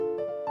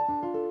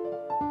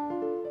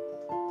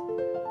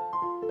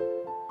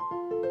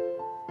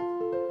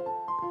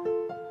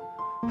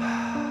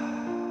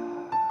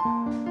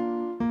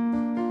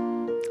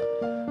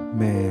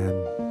man.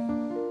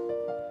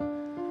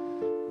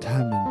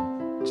 Time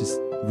to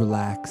just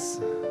relax.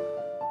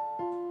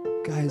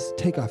 Guys,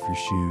 take off your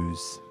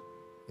shoes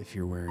if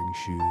you're wearing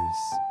shoes.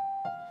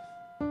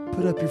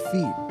 Put up your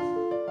feet.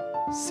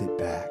 Sit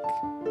back.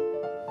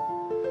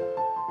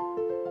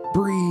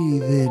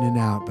 Breathe in and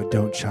out, but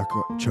don't choke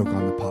on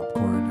the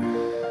popcorn.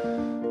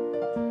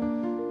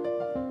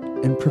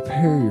 And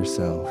prepare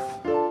yourself.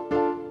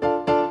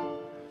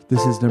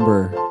 This is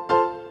number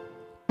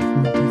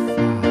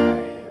 25.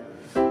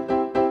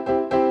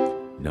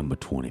 Number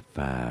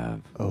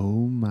 25.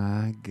 Oh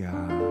my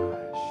gosh.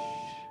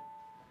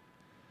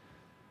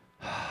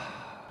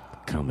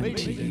 Coming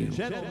to you.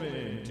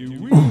 Gentlemen,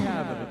 do we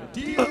have a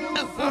deal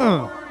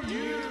for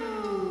you?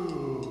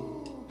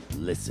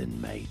 Listen,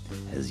 mate.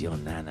 Has your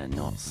nana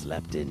not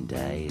slept in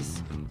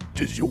days?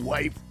 Does your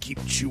wife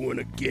keep chewing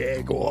a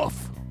gag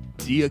off?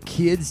 Do your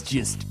kids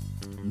just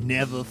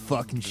never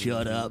fucking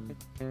shut up?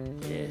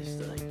 Yes,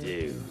 I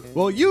do.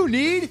 Well, you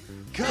need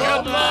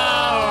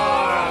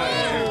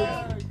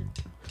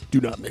Do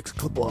not mix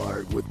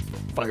Klabard with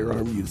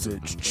firearm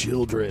usage,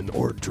 children,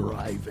 or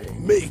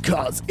driving. May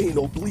cause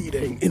anal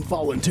bleeding,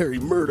 involuntary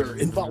murder,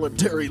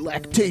 involuntary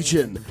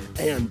lactation,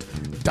 and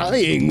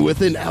dying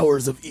within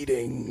hours of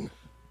eating.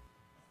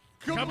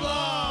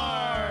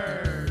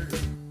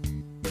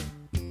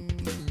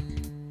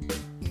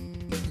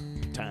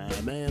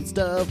 Time and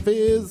stuff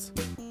is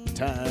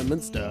time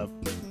and stuff.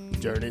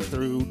 Journey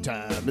through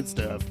time and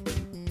stuff.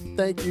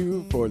 Thank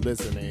you for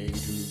listening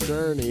to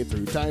Journey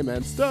Through Time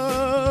and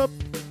Stuff.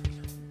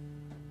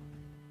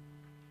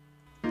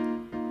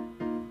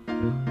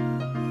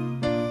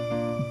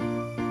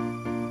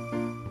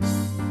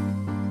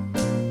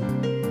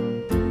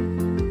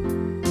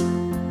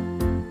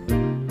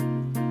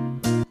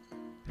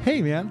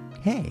 Hey, man.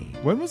 Hey.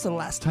 When was the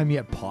last time you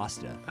had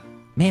pasta?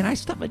 Man, I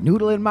stuff a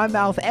noodle in my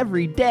mouth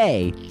every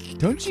day.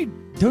 Don't you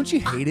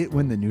hate it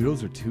when the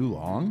noodles are too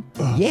long?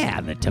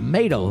 Yeah, the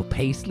tomato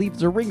paste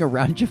leaves a ring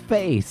around your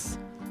face.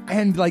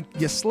 And like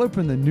you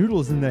slurping the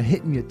noodles and they're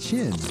hitting your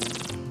chin.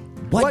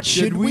 What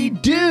should we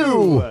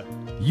do?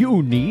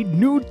 You need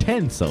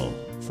Nutensil.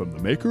 From the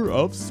maker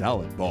of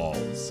salad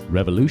balls.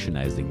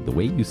 Revolutionizing the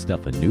way you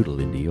stuff a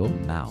noodle into your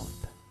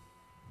mouth.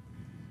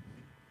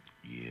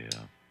 Yeah.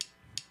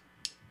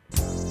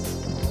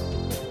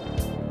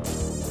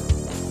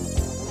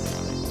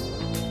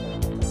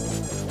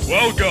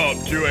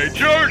 Welcome to a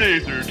journey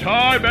through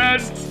time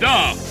and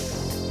stuff.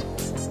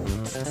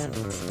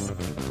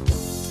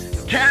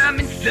 Time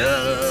and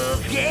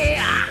stuff,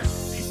 yeah.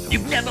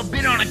 You've never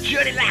been on a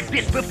journey like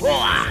this before.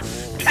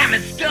 Time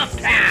and stuff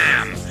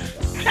time.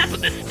 Time for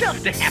the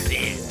stuff to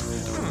happen.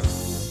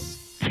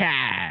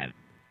 Time.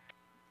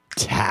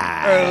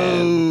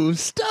 Oh,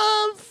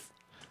 stuff.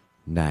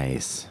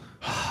 Nice.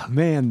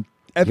 Man,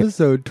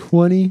 episode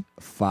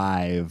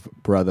 25,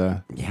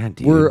 brother. Yeah,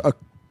 dude. We're a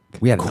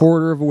we had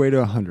quarter of a way to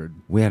 100.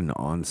 We had an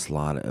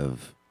onslaught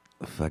of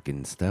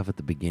fucking stuff at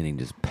the beginning,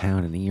 just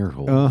pounding ear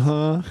holes.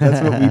 Uh-huh.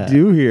 That's what we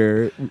do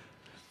here.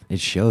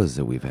 It shows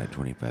that we've had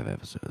 25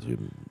 episodes. We've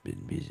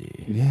been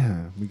busy.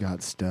 Yeah, we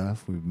got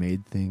stuff. We've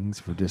made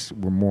things.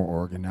 We're more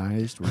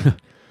organized.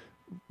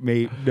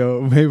 Maybe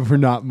we're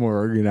not more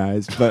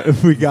organized,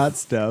 but we got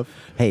stuff.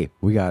 Hey,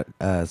 we got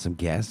some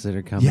guests that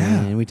are coming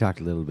in. We talked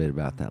a little bit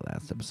about that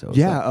last episode.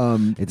 Yeah,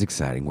 it's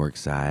exciting. We're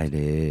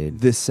excited.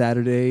 This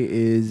Saturday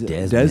is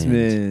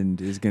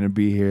Desmond is going to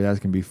be here. That's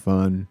going to be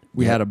fun.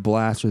 We had a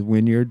blast with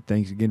Wynyard.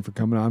 Thanks again for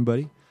coming on,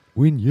 buddy.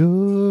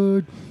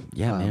 Wynyard.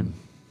 Yeah, man.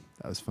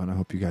 That was fun. I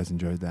hope you guys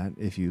enjoyed that.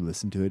 If you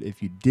listened to it,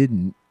 if you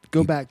didn't,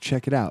 go back,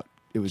 check it out.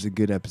 It was a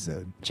good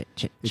episode.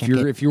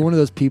 If you're one of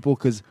those people,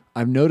 because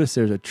I've noticed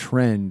there's a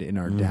trend in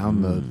our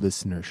download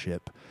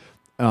listenership.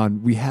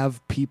 We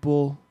have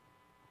people,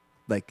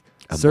 like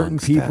certain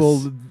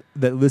people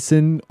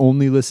that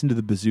only listen to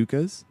the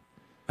Bazookas.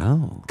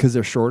 Oh. Because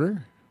they're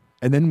shorter.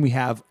 And then we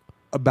have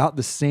about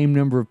the same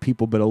number of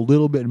people, but a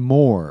little bit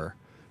more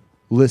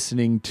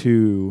listening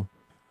to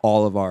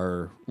all of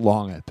our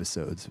long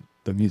episodes,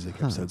 the music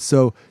episodes.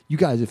 So you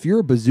guys, if you're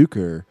a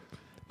Bazooker,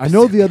 I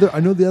know the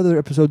other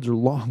episodes are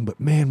long, but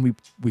man,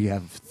 we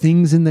have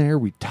things in there.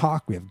 We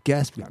talk. We have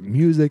guests. We got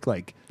music.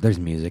 Like there's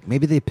music.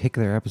 Maybe they pick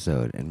their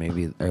episode and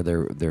maybe or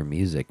their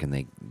music and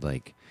they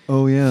like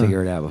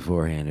figure it out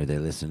beforehand, or they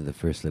listen to the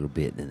first little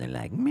bit and then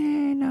they're like,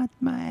 man, not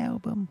my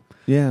album.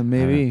 Yeah,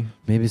 maybe.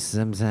 Maybe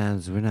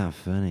sometimes we're not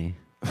funny.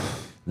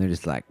 They're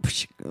just like,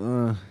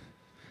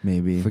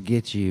 maybe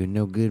forget you.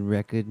 No good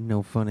record.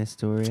 No funny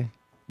story.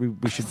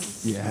 We should.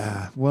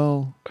 Yeah.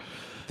 Well.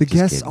 The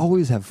guests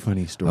always have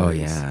funny stories. Oh,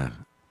 yeah.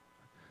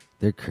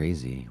 They're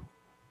crazy.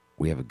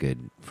 We have a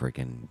good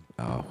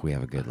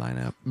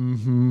lineup.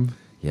 Mm-hmm.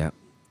 Yep.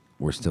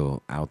 We're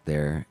still out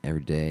there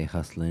every day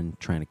hustling,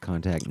 trying to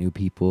contact new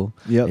people.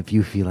 Yep. If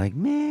you feel like,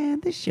 man,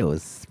 This show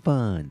is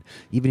fun.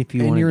 Even if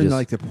you And want you're to in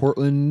like the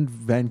Portland,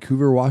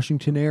 Vancouver,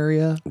 Washington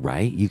area.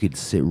 right, you could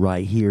sit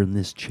right here in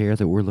this chair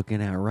that we're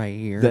looking at right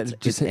here. That It's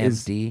just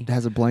empty. It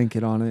has a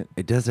blanket on it.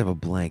 It does have a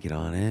blanket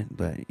on it,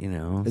 but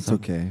It's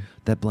okay.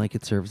 That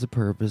blanket serves a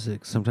purpose.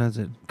 Sometimes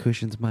it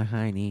cushions my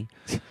hiney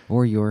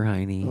or your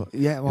hiney. Well,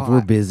 yeah, well, if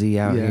we're busy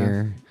out yeah.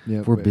 here,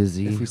 Yeah, if we're but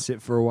busy. If we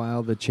sit for a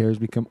while, the chairs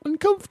become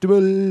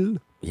uncomfortable.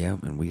 Yeah,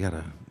 and we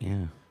gotta,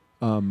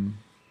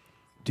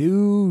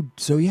 Dude.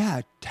 So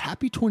yeah,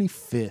 happy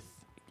 25th.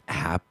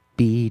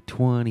 Happy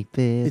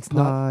 25th It's podcast.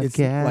 not. It's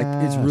like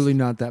it's really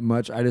not that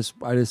much. I just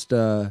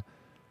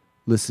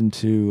listened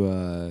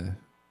to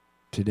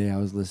today. I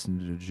was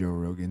listening to Joe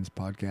Rogan's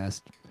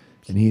podcast,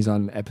 and he's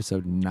on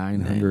episode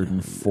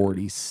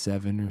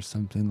 947 or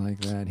something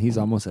like that. He's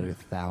almost at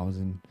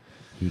 1,000.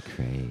 He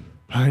crazy.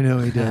 I know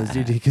he does,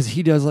 dude, because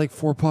he does like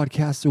 4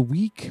 podcasts a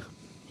week.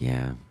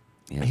 Yeah.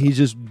 He's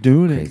just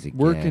doing Crazy it,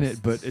 working guests.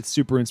 it, but it's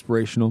super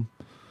inspirational.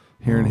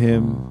 Hearing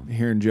him,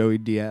 hearing Joey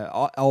Diaz,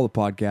 all the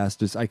podcasts,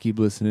 just I keep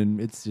listening.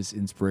 It's just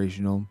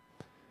inspirational.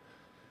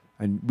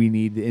 And we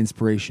need the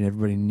inspiration.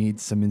 Everybody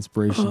needs some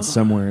inspiration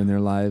somewhere in their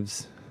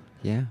lives.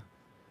 Yeah.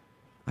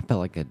 I felt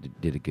like I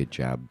did a good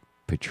job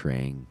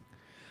portraying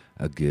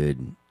a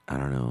good, I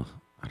don't know.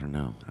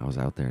 I was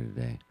out there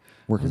today.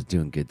 I was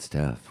doing good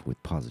stuff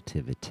with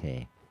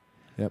positivity.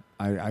 Yep.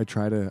 I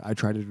try to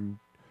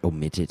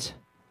Omit it.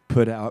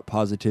 put out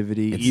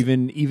positivity,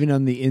 even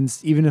on the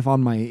even if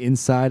on my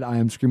inside I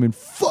am screaming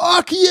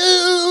 "fuck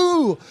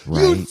you,"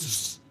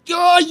 Right.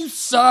 you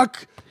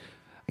suck.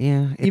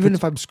 Yeah. Even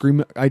if I'm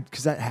screaming,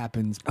 because that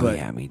happens. But,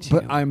 yeah, me too.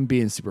 But I'm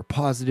being super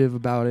positive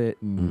about it.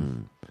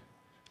 And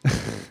I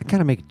kind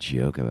of make a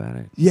joke about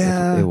it.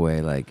 Yeah. In a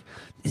way, like,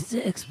 it's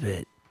the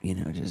expert.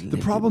 Just the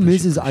problem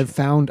is I've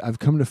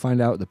come to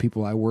find out the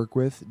people I work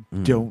with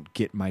don't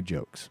get my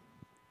jokes.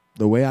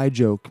 The way I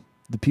joke,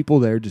 the people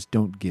there just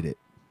don't get it.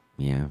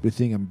 Yeah. They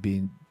think I'm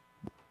being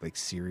like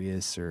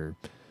serious or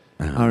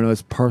I don't know.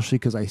 It's partially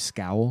because I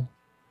scowl.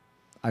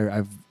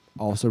 I've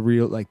also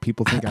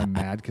people think I'm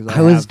mad because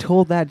I was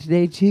told that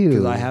today too.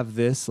 Because I have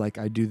this, like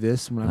I do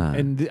this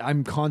when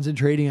I'm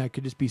concentrating. I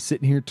could just be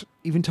sitting here,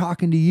 even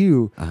talking to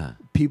you.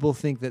 People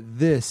think that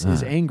this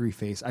is angry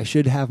face. I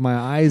should have my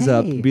eyes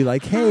up and be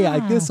like, "Hey,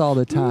 like this all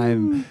the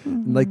time,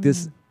 like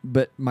this."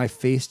 But my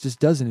face just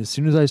doesn't. As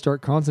soon as I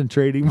start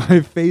concentrating,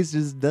 my face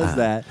just does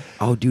that.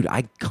 Oh, dude,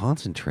 I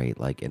concentrate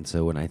and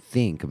so when I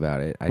think about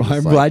it,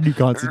 I'm glad you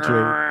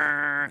concentrate.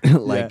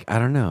 I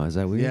don't know. Is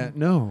that weird? Yeah,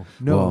 no,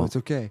 Well, it's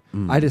okay.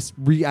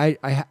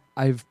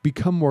 I've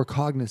become more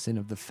cognizant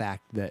of the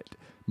fact that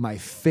my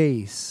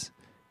face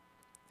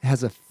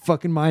has a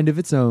fucking mind of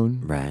its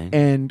own, Right.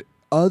 And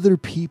other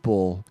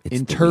people It's the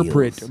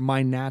interpret wheels.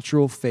 my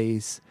natural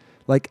face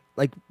like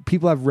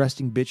people have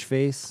resting bitch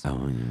face.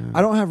 Oh yeah.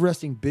 I don't have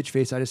resting bitch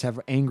face. I just have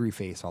angry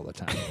face all the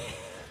time.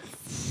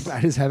 I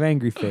just have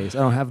angry face. I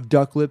don't have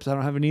duck lips. I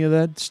don't have any of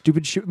that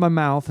stupid shit with my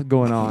mouth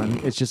going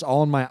on. It's just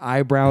all in my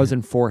eyebrows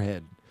and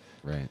forehead.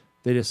 Right.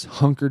 They just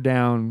hunker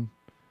down.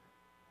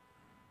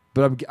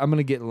 But I'm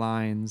gonna get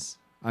lines.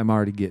 I'm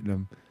already getting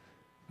them.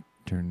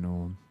 Turning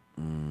on.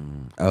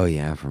 Oh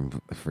yeah,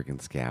 from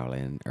freaking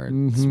scowling or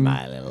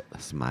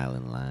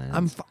smiling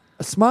lines.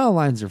 Smile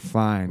lines are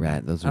fine.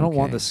 Right, those are I don't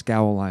want okay. the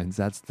scowl lines.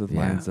 That's the Yeah.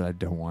 lines that I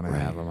don't want to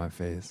have Right. on my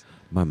face.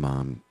 My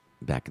mom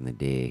back in the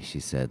day,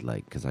 she said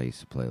because I used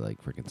to play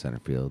freaking center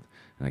field,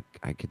 and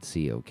I could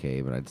see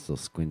okay, but I'd still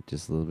squint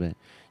just a little bit.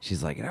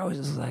 She's like, it always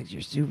looks like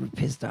you're super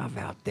pissed off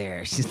out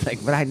there. She's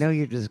like, but I know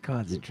you're just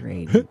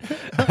concentrating.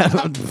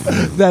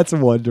 That's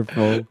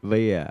wonderful. But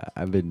yeah,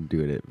 I've been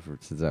doing it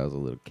since I was a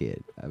little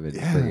kid. I've been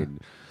freaking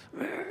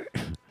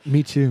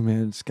Me too,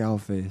 man. Scowl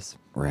face.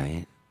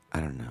 right. I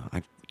don't know.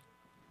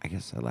 I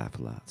guess I laugh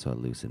a lot, so I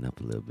loosen up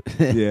a little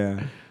bit.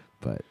 Yeah,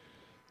 But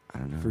I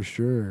don't know. for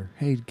sure.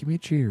 Hey, give me a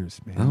cheers,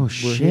 man. Oh We're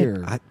shit!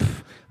 here. I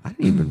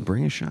didn't even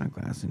bring a shot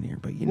glass in here,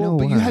 but you know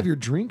but what? you have your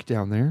drink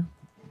down there.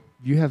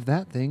 You have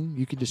that thing.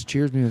 You could just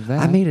cheers me with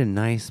that. I made a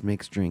nice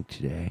mixed drink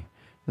today.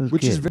 It was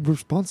which is good. very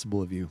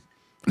responsible of you.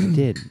 I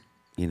did,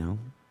 It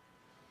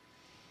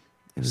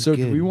was So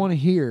good. do we want to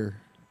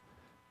hear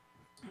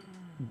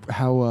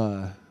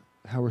how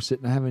we're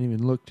sitting? I haven't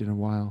even looked in a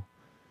while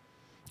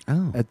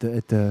at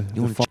the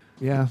You wanna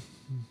yeah.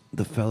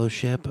 the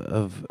fellowship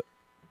of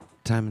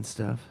time and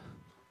stuff?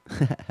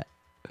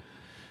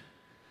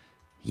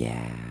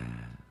 Yeah.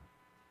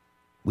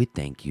 We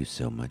thank you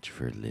so much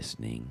for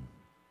listening.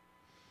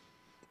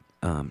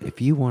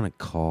 If you want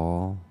to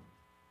call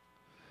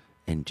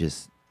and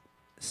just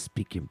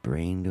speak your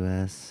brain to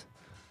us,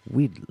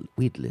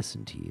 we'd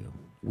listen to you.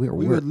 We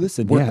would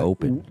listen. We're yeah.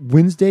 open.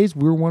 Wednesdays,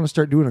 we want to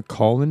start doing a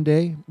call-in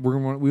day. We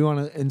want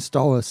to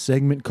install a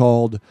segment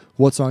called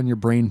 "What's on Your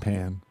Brain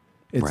Pan."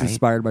 It's Right.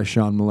 inspired by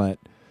Sean Millett,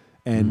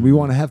 and we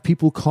want to have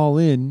people call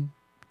in,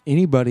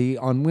 anybody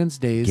on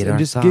Wednesdays, Get and our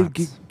just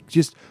thoughts.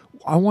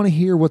 I want to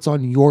hear what's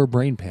on your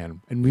brain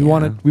pan, and we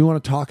want to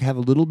talk, have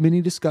a little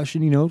mini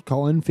discussion.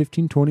 Call in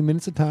 15, 20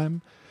 minutes a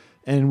time,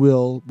 and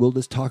we'll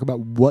just talk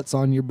about what's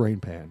on your brain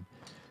pan.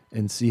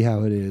 and see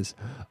how it is.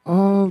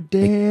 Oh,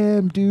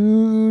 damn,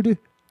 dude.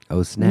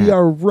 Oh, snap. We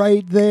are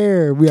right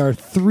there. We are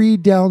 3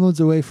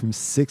 downloads away from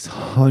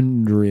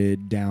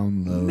 600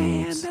 downloads.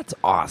 Man, that's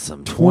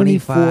awesome.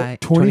 24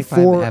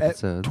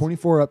 episodes.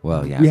 24 up.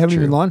 Well, yeah, we haven't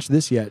true. even launched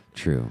this yet.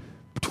 True.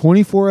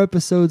 24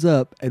 episodes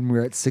up, and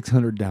we're at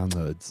 600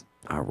 downloads.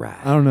 All right.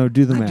 I don't know.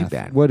 Do the Not too math.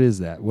 bad. What is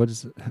that? What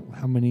is?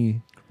 How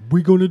many?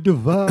 We're gonna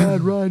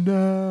divide right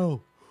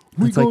now.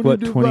 It's like what?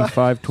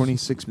 25,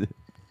 26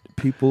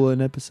 people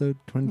an episode.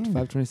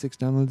 25, 26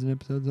 downloads an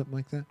episode, something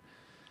like that.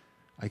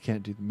 I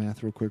can't do the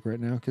math real quick right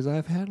now because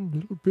I've had a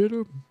little bit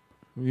of,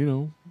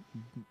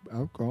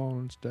 alcohol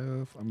and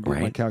stuff. I'm getting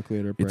my Right.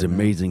 calculator up It's right now.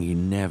 amazing he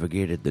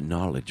navigated the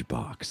knowledge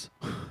box,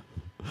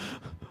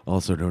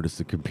 also known as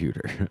the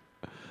computer.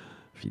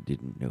 If you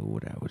didn't know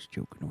what I was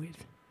joking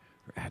with,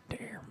 right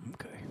there.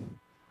 Okay.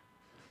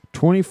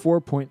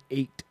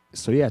 24.8.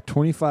 So yeah,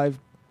 25.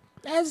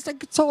 That's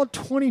like it's all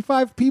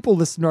 25 people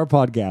listen to our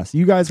podcast.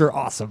 You guys are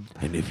awesome.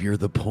 And if you're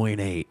the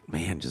 0.8,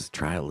 man, just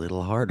try a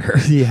little harder.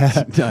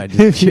 Yeah. No,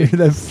 If you're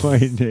the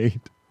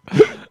 0.8.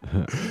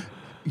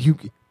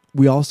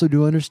 We also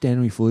do understand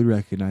and we fully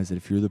recognize that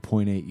if you're the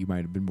 0.8, you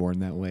might have been born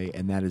that way,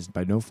 and that is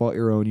by no fault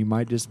your own. You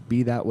might just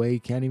be that way. You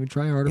can't even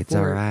try harder It's for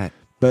all it. right.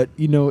 But,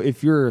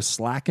 if you're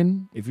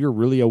slacking, if you're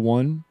really a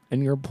 1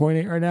 and you're a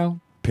 0.8 right now,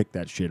 pick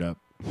that shit up.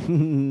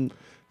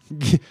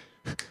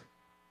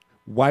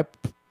 Wipe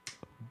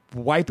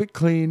it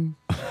clean.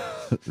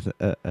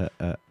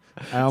 I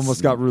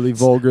almost got really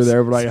vulgar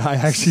there, but I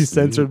actually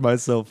censored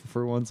myself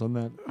for once on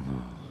that.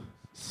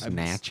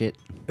 Snatch it.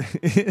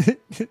 The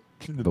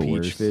But peach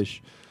worse.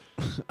 fish.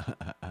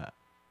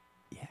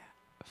 Yeah.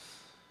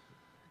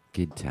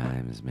 Good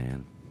times,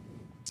 man.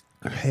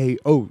 Hey,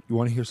 you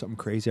want to hear something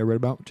crazy I read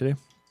about today?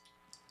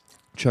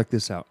 Check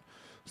this out.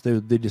 So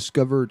they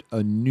discovered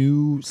a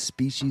new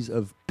species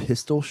of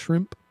pistol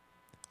shrimp.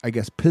 I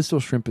guess pistol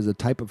shrimp is a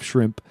type of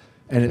shrimp,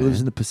 and it lives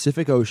in the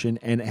Pacific Ocean,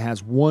 and it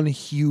has one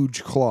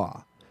huge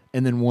claw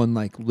and then one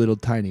like little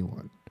tiny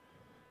one.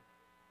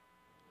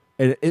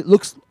 And it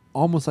looks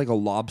almost like a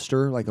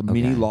lobster, like a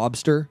mini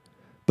lobster,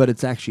 but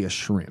it's actually a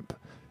shrimp.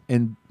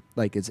 And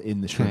like it's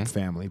in the shrimp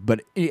family, but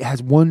it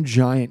has one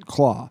giant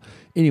claw.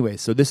 Anyway,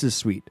 so this is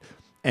sweet.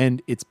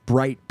 And it's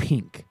bright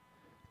pink.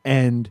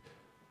 And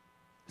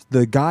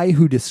the guy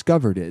who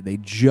discovered it, they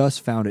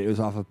just found it. It was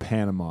off of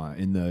Panama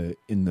in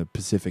the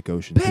Pacific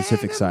Ocean,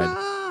 Pacific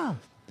side.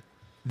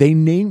 They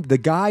named the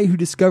guy who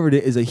discovered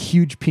it is a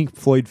huge Pink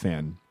Floyd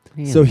fan.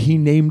 So he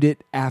named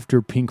it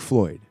after Pink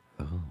Floyd.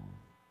 Oh.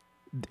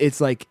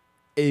 It's like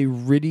I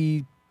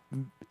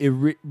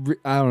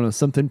don't know,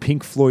 something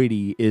Pink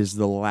Floydy is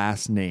the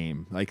last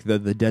name. Like the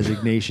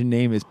designation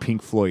name is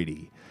Pink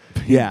Floydy.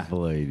 Yeah.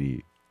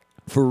 Lady.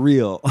 For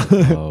real.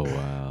 Oh,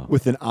 wow.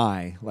 With an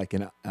I, like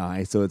an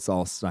I, so it's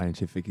all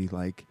scientific-y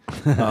like.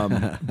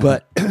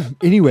 But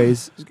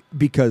anyways,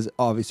 because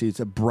obviously it's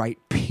a bright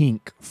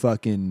pink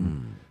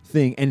fucking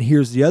thing. And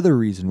here's the other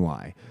reason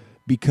why.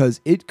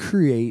 Because it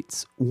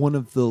creates one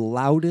of the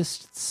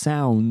loudest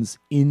sounds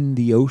in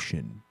the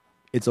ocean.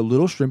 It's a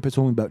little shrimp. It's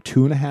only about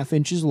 2.5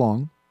 inches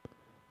long.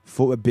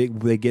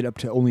 They get up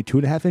to only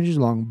 2.5 inches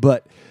long,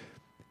 but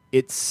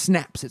it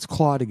snaps its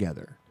claw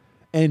together.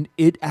 And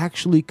it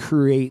actually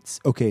creates,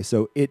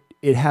 so it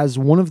has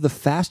one of the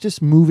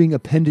fastest moving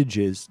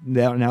appendages.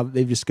 Now that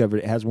they've discovered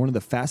it has one of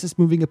the fastest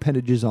moving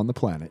appendages on the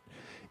planet.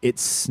 It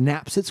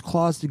snaps its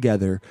claws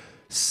together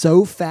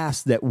so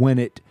fast that when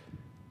it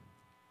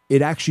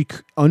actually,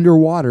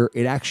 underwater,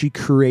 it actually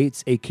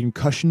creates a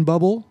concussion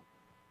bubble.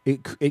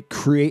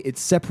 It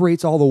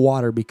separates all the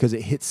water because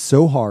it hits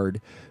so hard.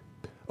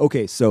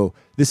 Okay, so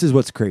this is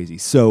what's crazy.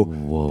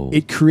 So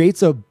it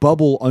creates a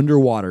bubble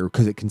underwater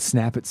because it can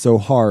snap it so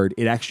hard.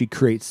 It actually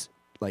creates,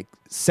 like,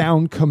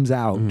 sound comes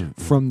out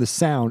from the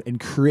sound and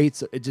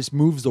it just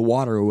moves the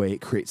water away.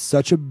 It creates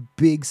such a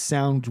big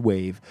sound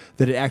wave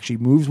that it actually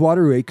moves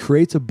water away,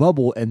 creates a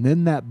bubble, and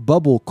then that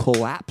bubble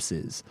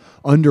collapses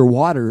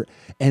underwater.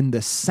 And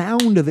the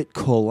sound of it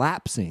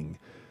collapsing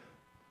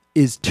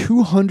is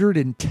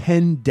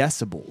 210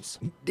 decibels.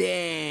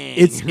 Dang.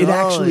 It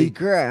actually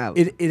crap.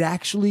 It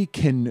actually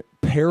can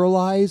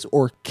paralyze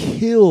or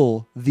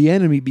kill the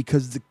enemy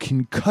because the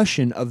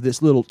concussion of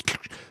this little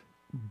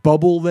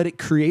bubble that it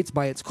creates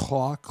by its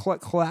claw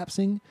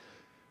collapsing,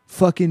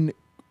 fucking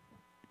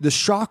the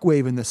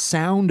shockwave and the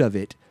sound of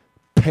it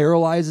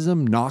paralyzes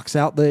them, knocks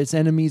out its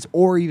enemies,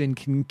 or even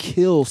can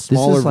kill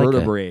smaller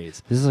vertebrae.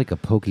 This is like a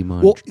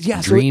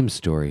Pokemon dream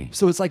story.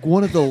 So it's like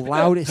one of the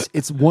loudest.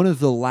 It's one of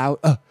the loud.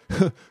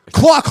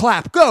 Claw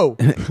clap, go!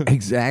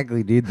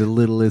 Exactly, dude. The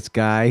littlest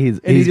guy.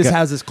 He just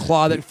has this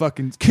claw that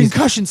fucking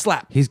concussion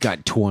slap. He's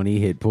got 20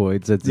 hit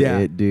points. That's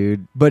it,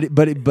 dude.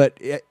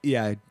 But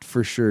yeah,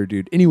 for sure,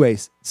 dude.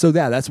 Anyways, so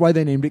that's why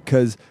they named it,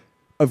 because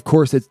of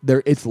course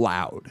it's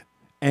loud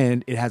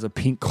and it has a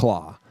pink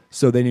claw.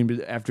 So they named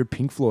it after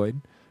Pink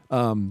Floyd.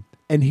 And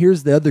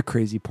here's the other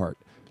crazy part.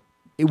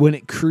 When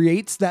it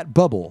creates that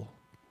bubble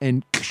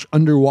and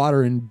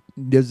underwater and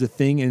does the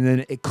thing, and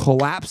then it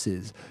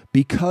collapses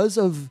because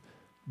of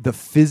the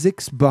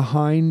physics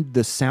behind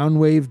the sound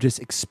wave just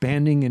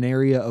expanding an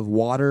area of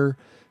water,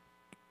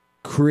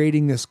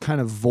 creating this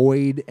kind of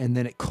void, and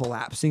then it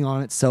collapsing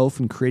on itself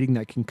and creating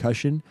that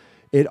concussion.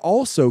 It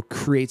also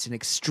creates an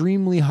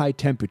extremely high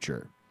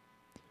temperature,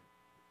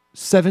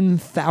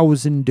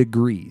 7,000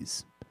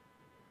 degrees.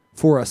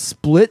 For a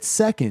split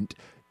second,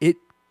 it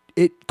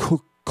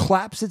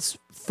claps its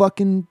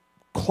fucking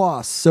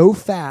claw so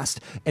fast,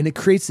 and it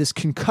creates this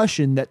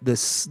concussion that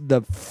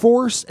the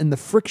force and the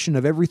friction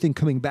of everything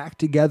coming back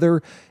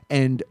together,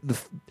 and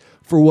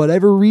for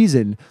whatever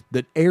reason,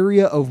 the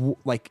area of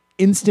like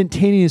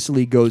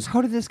instantaneously goes.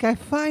 How did this guy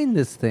find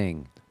this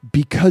thing?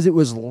 Because it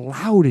was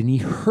loud and he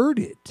heard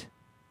it.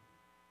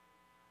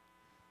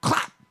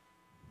 Clap.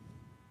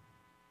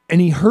 And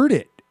he heard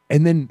it.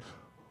 And then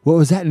what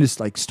was that? And just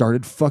like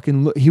started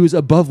fucking he was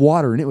above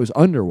water and it was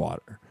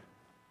underwater.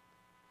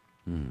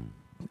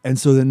 And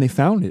so then they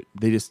found it.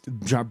 They just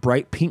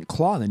bright pink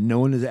claw, and no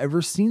one has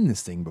ever seen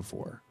this thing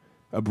before.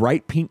 A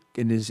bright pink,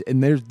 and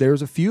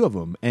there's a few of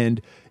them, and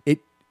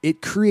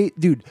it create,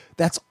 dude.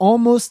 That's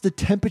almost the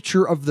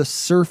temperature of the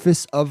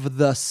surface of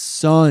the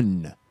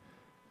sun.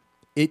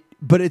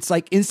 But it's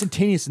like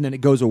instantaneous, and then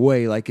it goes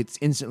away. Like it's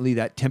instantly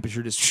that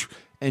temperature just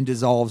and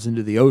dissolves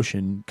into the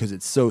ocean because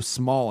it's so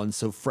small and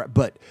so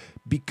but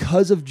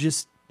because of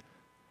just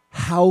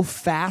how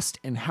fast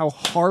and how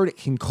hard it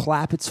can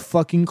clap its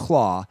fucking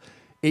claw,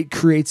 it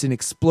creates an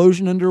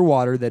explosion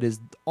underwater that is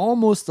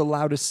almost the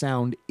loudest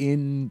sound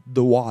in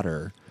the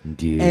water.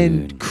 Dude.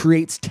 And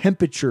creates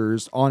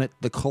temperatures on it.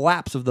 The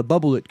collapse of the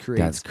bubble it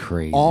creates. That's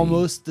crazy.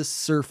 Almost the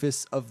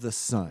surface of the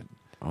sun.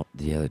 Oh,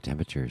 the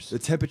temperatures. The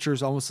temperature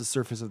is almost the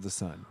surface of the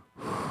sun.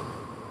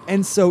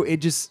 And so it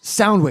just,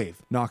 sound wave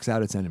knocks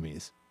out its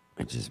enemies.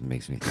 It just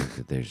makes me think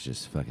that there's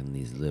just fucking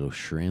these little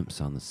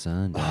shrimps on the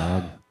sun,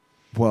 dog.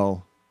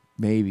 Well,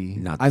 maybe.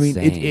 Not the I mean,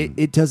 same,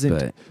 it doesn't.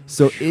 but-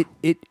 So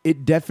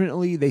it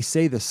definitely, they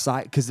say the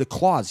size, because the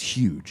claw is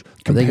huge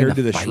Are they compared gonna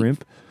to the fight?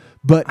 shrimp.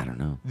 But I don't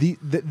know.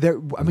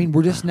 I mean,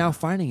 we're just now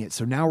finding it.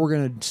 So now we're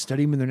going to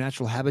study them in their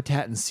natural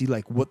habitat and see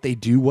like what they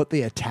do, what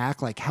they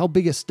attack, like how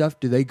big of stuff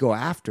do they go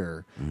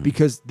after,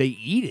 because they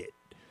eat it.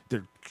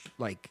 They're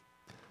like,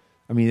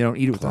 I mean, they don't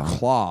eat it with their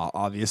claw.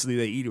 Obviously,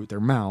 they eat it with their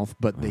mouth,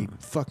 but they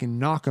fucking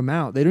knock them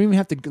out. They don't even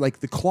have to,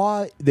 like the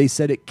claw. They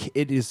said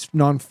it is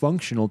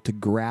non-functional to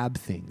grab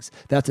things.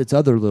 That's its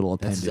other little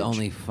appendage. That's its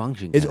only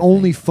function. Its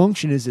only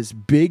function is this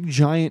big,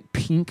 giant,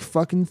 pink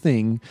fucking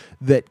thing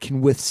that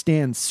can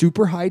withstand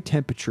super high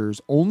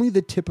temperatures. Only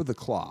the tip of the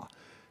claw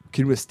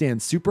can withstand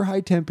super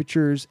high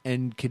temperatures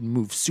and can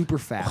move super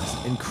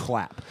fast and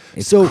clap.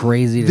 It's so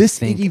crazy to this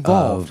think it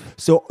evolved. of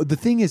So the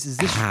thing is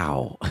this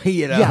How?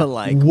 You know, Yeah,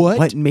 like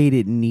what made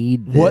it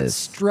need this? what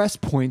stress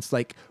points,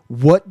 like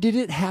what did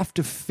it have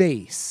to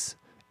face?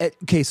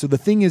 Okay, so the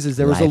thing is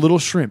there was a Life. little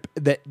shrimp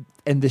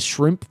and the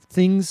shrimp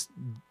things,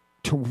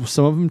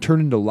 some of them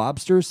turn into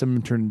lobsters, some of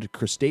them turn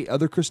into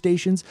other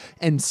crustaceans,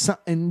 and some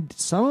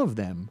of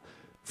them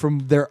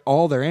from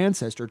all their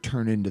ancestor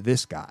turn into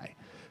this guy.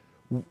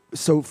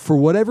 So for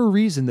whatever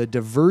reason, the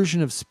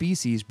diversion of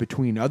species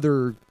between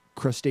other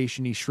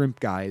crustacean-y shrimp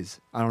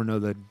guys, I don't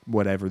know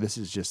whatever, this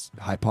is just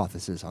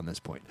hypothesis on this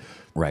point.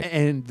 Right.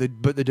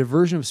 But the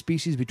diversion of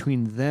species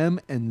between them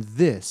and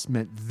this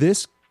meant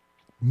this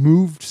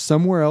moved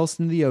somewhere else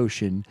in the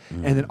ocean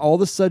and then all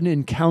of a sudden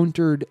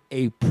encountered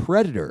a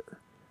predator.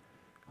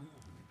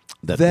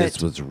 that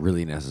this was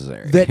really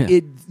necessary.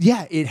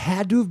 It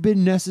had to have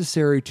been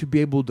necessary to be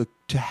able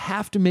to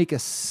have to make a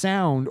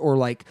sound or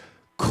like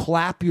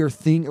clap your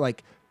thing.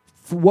 Like,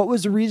 what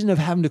was the reason of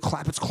having to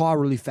clap its claw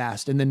really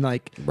fast? And then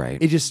like, Right.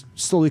 it just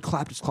slowly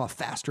clapped its claw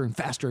faster and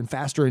faster and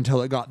faster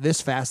until it got this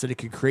fast that it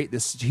could create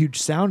this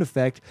huge sound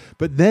effect.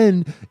 But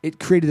then it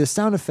created a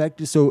sound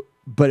effect.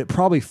 But it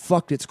probably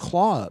fucked its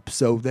claw up.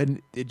 So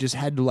then it just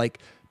had to like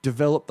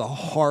develop the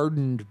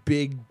hardened,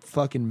 big,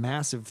 fucking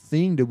massive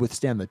thing to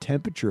withstand the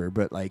temperature.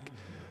 But like,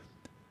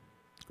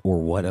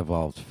 or what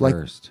evolved Like,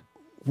 first?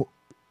 well-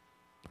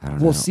 I don't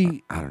know. well,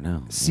 see- I don't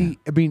know. see,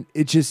 I mean,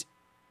 it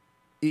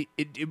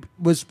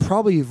was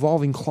probably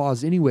evolving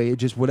claws anyway. It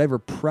just whatever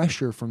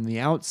pressure from the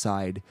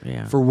outside,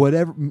 Yeah. for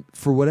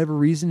whatever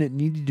reason, it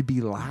needed to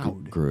be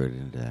loud. Grew it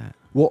into that.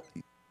 Well,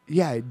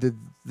 yeah,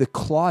 the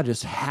claw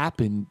just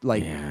happened,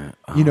 like Yeah.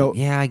 you know,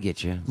 Yeah, I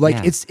get you. like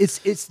Yeah.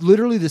 it's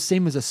literally the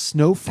same as a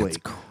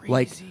snowflake.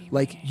 crazy,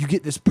 Like you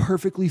get this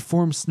perfectly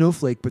formed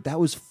snowflake, but that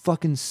was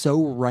fucking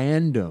so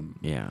random.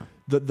 Yeah.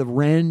 The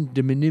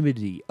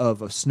randomity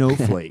of a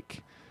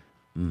snowflake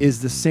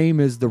is the same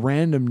as the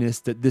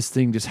randomness that this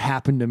thing just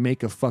happened to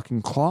make a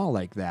fucking claw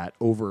like that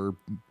over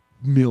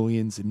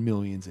millions and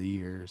millions of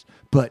years.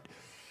 But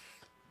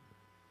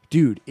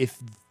dude,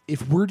 if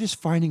we're just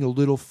finding a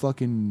little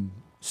fucking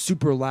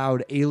super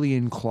loud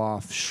alien claw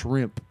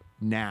shrimp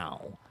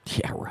now,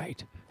 Yeah,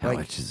 right. How Like-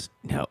 much is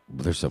no?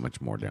 There's so much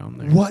more down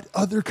there. what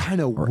other kind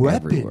of Or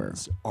weapons everywhere.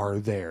 are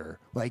there?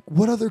 Like,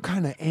 what other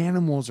kind of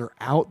animals are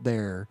out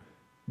there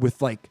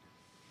with like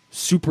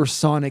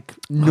supersonic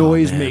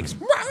noise man. makes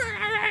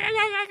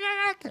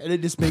and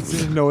it just makes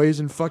a noise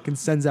and fucking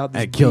sends out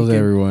this It kills beacon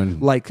everyone.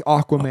 like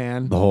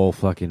Aquaman. The whole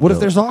fucking. What if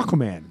village- there's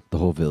Aquaman? the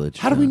whole village?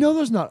 How do we know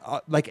there's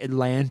not like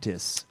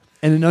Atlantis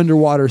and an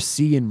underwater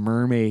sea and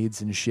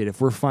mermaids and shit?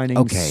 If we're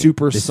finding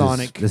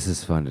supersonic, This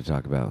is fun to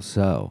talk about.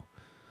 So,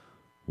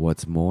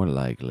 what's more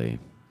likely,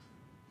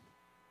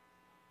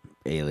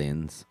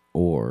 aliens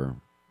or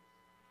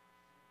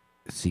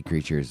sea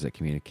creatures that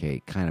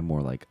communicate kind of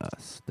more like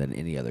us than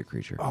any other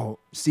creature? oh,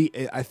 see,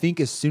 I think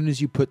as soon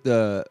as you put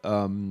the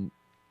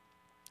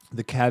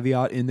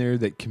caveat in there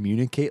that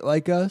communicate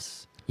like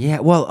us, Yeah.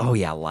 Well. Oh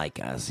yeah, like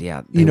us.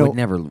 Yeah. They You know, would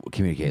never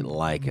communicate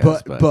like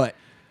us, but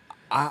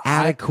I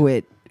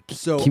adequate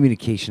so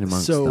communication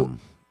amongst so them.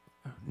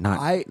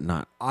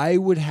 Not I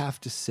would have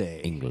to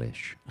say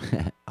English,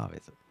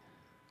 obviously.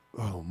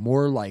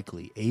 more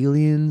likely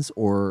aliens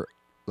or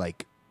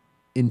like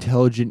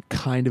intelligent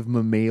kind of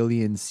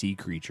mammalian sea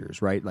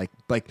creatures, right? Like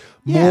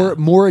Yeah.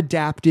 more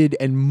adapted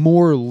and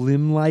more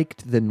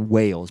limb-liked than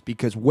whales,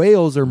 because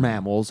whales are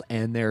mammals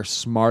and they're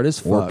smart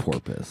as Or fuck.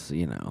 porpoise,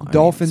 you know. I mean,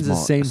 Dolphins the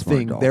small- same smart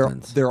thing.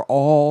 dolphins. They're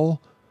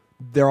all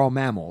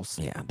mammals.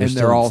 Yeah, and they're they're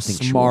still all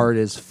instinctual. smart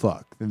as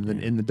fuck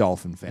in the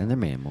dolphin family. and they're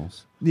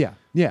mammals. Yeah.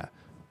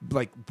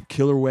 Like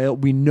killer whale,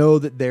 we know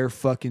that they're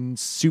fucking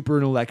super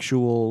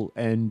intellectual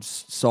and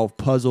solve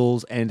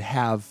puzzles and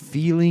have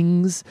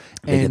feelings.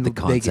 They get and the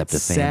concept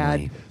of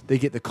family. sad. They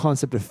get the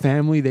concept of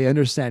family. They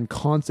understand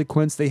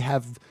consequence. They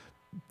have,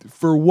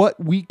 for what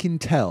we can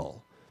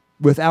tell,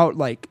 without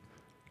like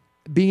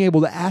being able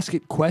to ask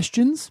it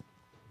questions,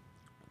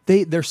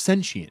 they're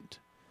sentient.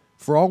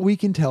 For all we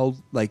can tell,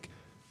 like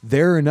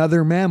they're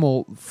another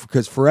mammal,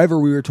 because forever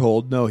we were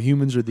told, no,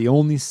 humans are the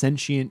only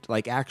sentient,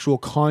 like actual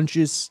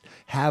conscious,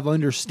 have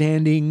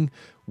understanding.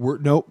 We're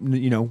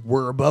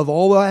we're above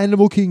all the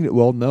animal kingdom.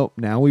 Well, nope.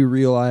 Now we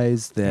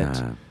realize that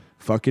Yeah.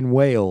 fucking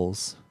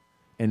whales,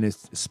 and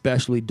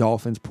especially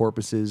dolphins,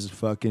 porpoises,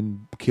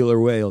 fucking killer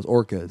whales,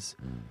 orcas,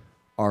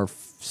 are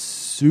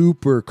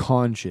super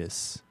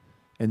conscious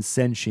and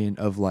sentient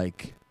of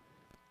like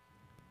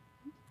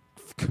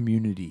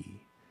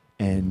community,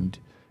 and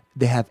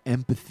they have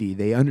empathy.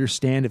 They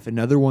understand if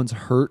another one's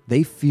hurt,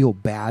 they feel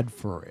bad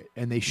for it,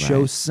 and they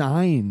show Right.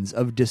 signs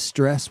of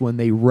distress when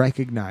they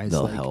recognize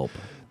They'll like, help.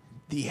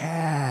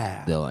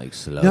 Yeah. They'll like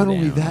slow Not down.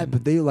 only that,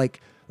 but they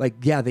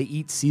they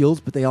eat seals,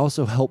 but they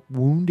also help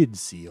wounded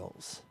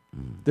seals.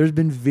 There's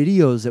been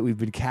videos that we've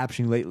been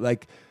capturing lately,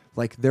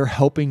 like they're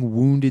helping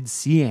wounded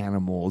sea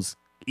animals,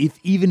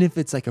 even if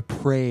it's like a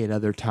prey at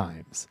other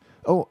times.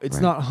 Oh, it's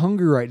Right. not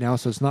hunger right now,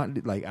 so it's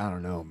not like, I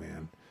don't know,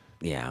 man.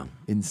 Yeah.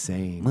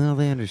 Insane. Well,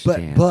 they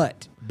understand.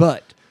 But a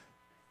lot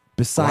of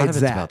besides it's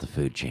that, about the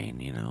food chain,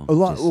 you know. a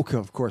lot. Just- Okay,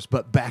 of course.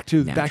 But back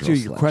to natural your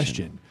selection.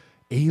 question,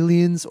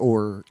 aliens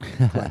or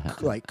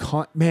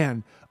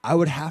man, I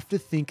would have to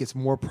think it's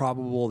more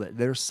probable that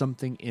there's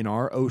something in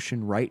our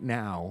ocean right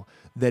now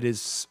that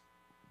is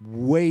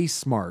way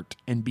smart,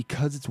 and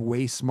because it's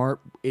way smart,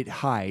 it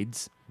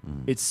hides.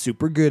 It's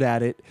super good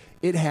at it.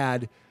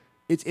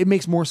 It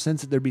makes more sense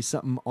that there'd be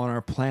something on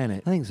our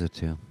planet I think so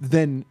too.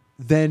 than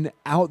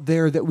out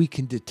there that we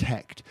can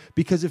detect.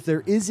 Because if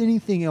there is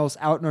anything else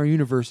out in our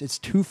universe, it's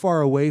too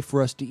far away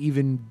for us to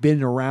even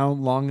been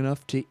around long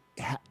enough to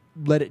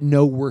let it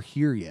know we're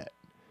here yet.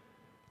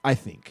 I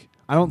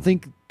don't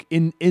think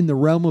in the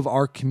realm of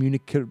our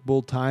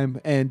communicable time,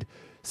 and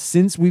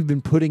since we've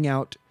been putting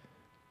out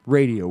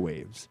radio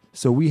waves,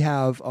 so we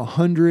have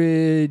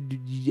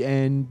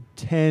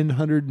 110,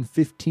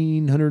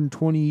 115,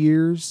 120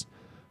 years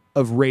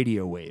of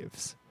radio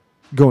waves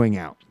going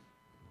out.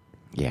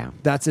 Yeah.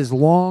 That's as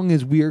long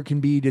as we can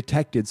be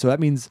detected. So that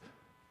means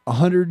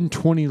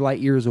 120 light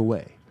years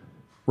away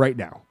right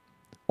now.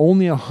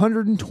 Only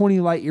 120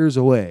 light years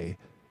away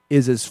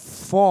is as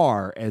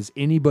far as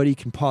anybody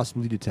can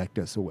possibly detect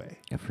us away.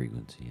 A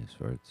frequency as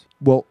far as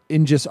Well,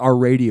 in just our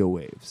radio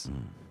waves.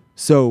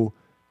 So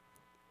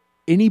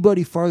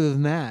anybody farther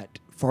than that,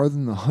 farther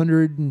than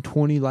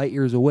 120 light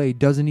years away,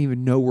 doesn't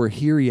even know we're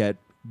here yet,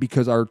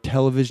 because our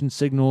television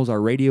signals, our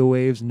radio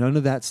waves, none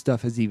of that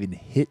stuff has even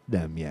hit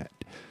them yet.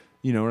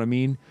 You know what I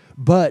mean?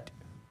 But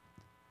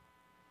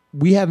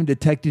we haven't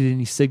detected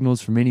any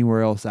signals from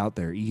anywhere else out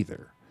there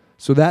either.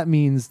 So that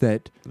means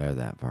that they're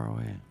that far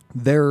away.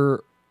 they're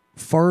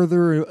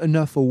farther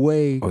enough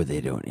away, Or they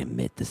don't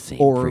emit the same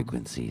Or-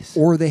 frequencies.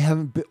 or they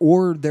haven't been,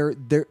 or they're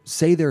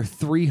say they're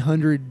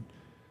 300,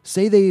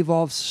 say they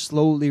evolved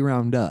slowly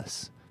around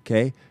us.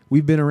 Okay,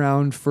 we've been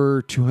around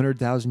for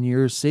 200,000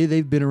 years. Say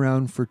they've been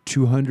around for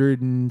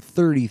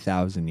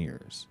 230,000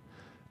 years,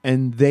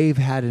 and they've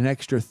had an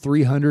extra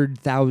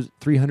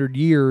 300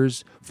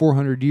 years,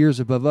 400 years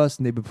above us,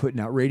 and they've been putting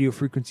out radio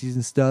frequencies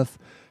and stuff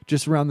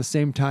just around the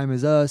same time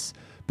as us.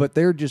 But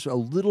they're just a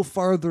little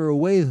farther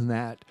away than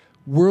that.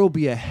 We'll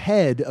be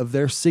ahead of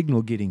their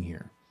signal getting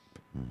here.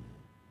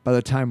 By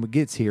the time it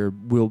gets here,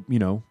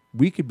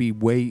 we could be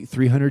way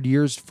 300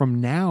 years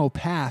from now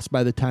past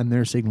by the time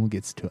their signal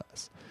gets to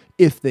us,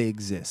 if they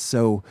exist.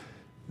 So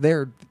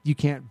you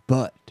can't,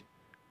 but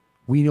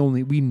we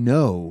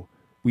know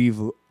we've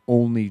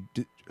only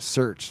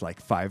searched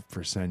like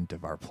 5%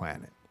 of our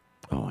planet.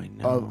 Oh, I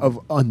know. of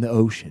on the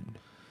ocean.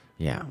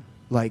 Yeah.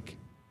 Like,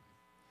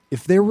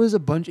 if there was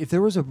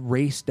a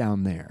race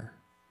down there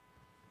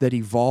that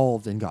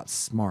evolved and got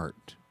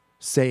smart,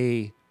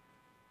 say,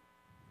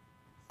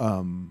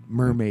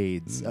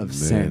 mermaids of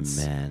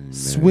sense,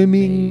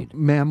 swimming,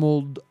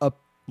 mammaled,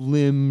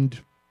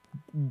 up-limbed,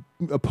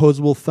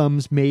 opposable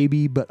thumbs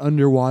maybe, but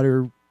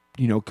underwater,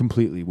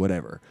 completely,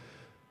 whatever.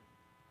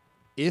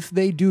 If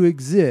they do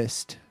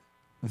exist,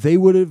 they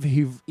would have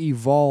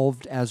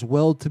evolved as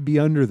well to be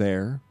under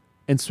there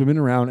and swimming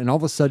around, and all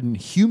of a sudden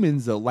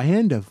humans, the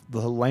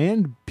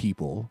land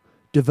people,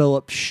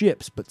 developed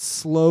ships, but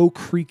slow,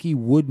 creaky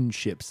wooden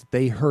ships that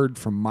they heard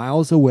from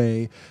miles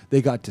away.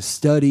 They got to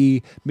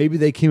study. Maybe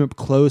they came up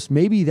close.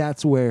 Maybe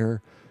that's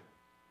where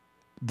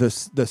the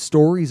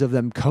stories of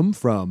them come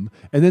from.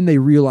 And then they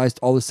realized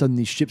all of a sudden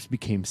these ships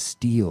became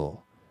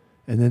steel.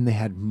 And then they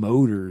had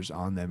motors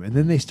on them. And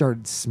then they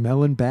started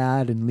smelling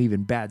bad and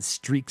leaving bad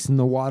streaks in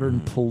the water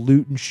and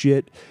polluting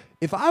shit.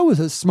 If I was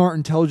a smart,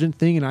 intelligent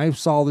thing and I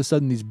saw all of a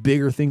sudden these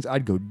bigger things,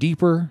 I'd go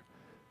deeper.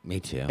 Me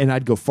too. And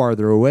I'd go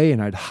farther away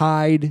and I'd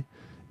hide.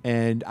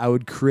 And I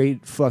would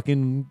create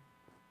fucking,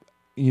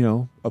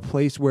 a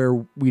place where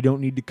we don't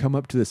need to come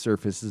up to the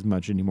surface as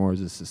much anymore as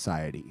a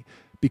society.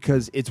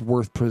 Because it's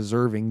worth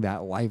preserving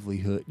that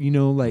livelihood.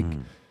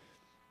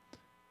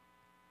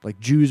 Like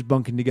Jews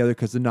bunking together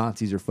because the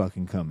Nazis are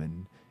fucking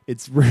coming.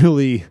 It's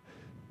really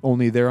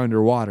only they're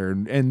underwater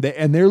and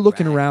they're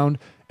looking around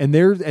and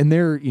they're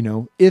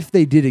if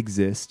they did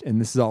exist, and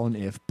this is all an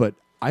if, but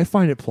I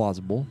find it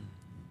plausible.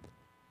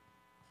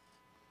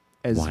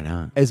 Why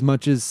not? As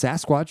much as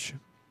Sasquatch.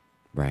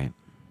 Right.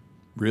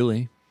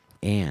 Really.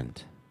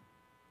 And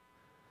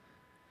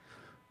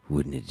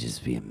wouldn't it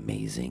just be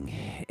amazing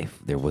if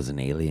there was an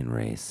alien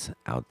race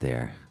out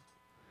there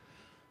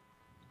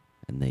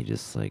and they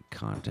just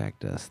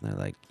contact us and they're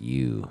like,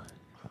 you,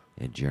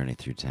 a journey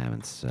through time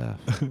and stuff.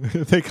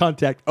 They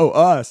contact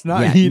us,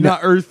 not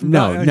Earth.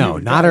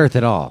 Not Earth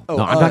at all. Oh,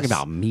 no, I'm us. talking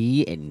about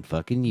me and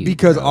fucking you.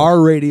 Because bro.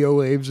 our radio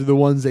waves are the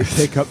ones they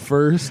pick up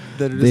first.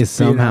 That are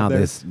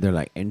just they're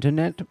like,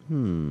 internet.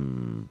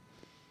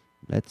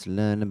 Let's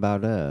learn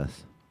about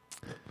Earth.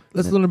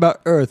 Let's learn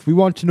about Earth. We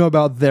want to know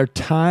about their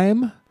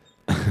time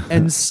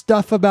and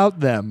stuff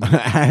about them.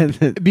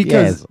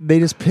 Because they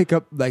just pick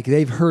up,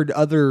 they've heard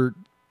other,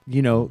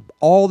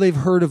 all they've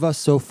heard of us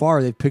so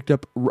far, they've picked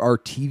up our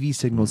TV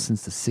signals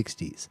since the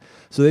 60s.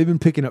 So they've been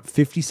picking up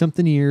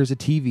 50-something years of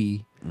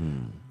TV.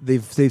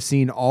 They've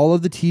seen all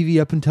of the TV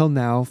up until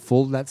now,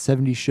 full of that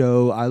 70s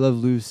show, I Love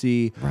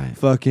Lucy, right.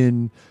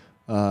 fucking,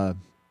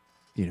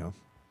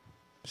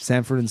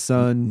 Sanford and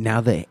Son. Now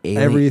the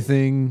alien,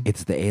 everything.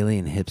 It's the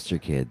alien hipster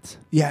kids.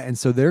 Yeah, and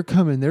so they're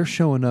coming, they're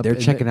showing up. They're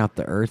checking out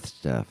the Earth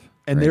stuff.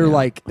 And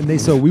right they're now.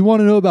 so we want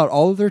to know about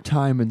all of their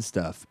time and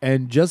stuff.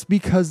 And just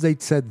because they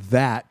said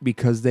that,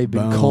 because they've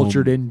been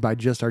cultured in by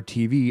just our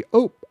TV,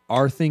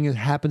 our thing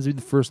happens to be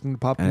the first thing to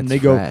pop in. And they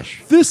fresh.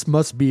 Go, this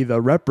must be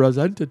the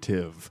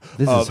representative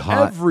this of is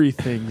hot.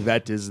 everything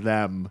that is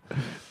them.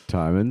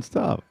 Time and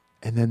stuff.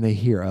 And then they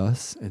hear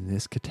us in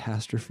this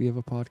catastrophe of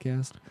a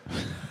podcast.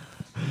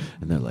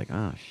 And they're like,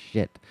 oh,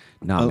 shit.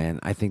 Nah, man,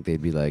 I think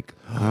they'd be like,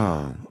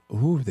 oh.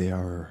 They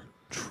are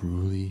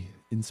truly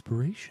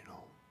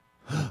inspirational.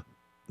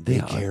 They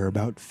care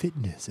about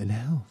fitness and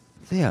health.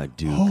 They are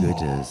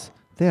do-gooders.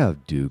 They are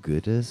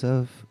do-gooders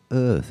of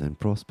Earth and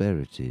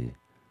prosperity.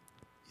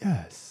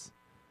 Yes.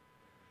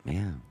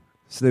 Yeah.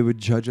 So they would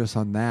judge us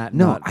on that.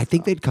 No, I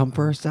think they'd come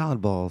for our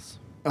salad balls.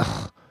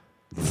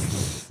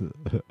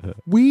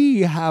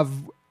 We have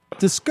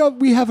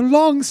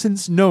long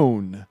since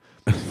known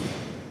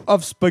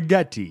of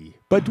spaghetti,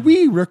 but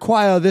we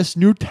require this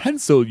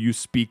utensil you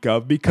speak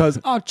of because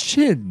our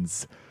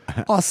chins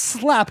are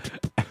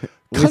slapped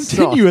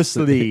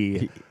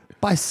continuously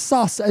by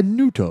sauce and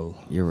noodle.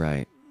 You're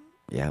right.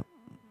 Yeah.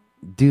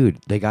 Dude,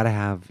 they got to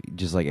have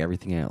just like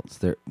everything else.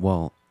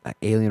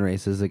 Alien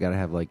races, they got to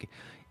have like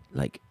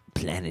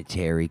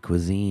planetary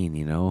cuisine,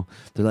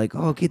 They're like,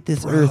 oh, get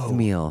this Earth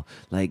meal.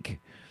 Like,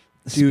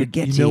 dude,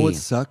 spaghetti. You know what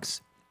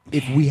sucks?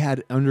 If we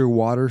had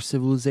underwater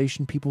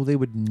civilization people, they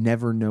would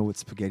never know what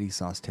spaghetti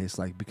sauce tastes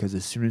like because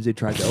as soon as they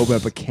tried to open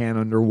up a can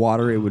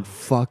underwater, it would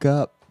fuck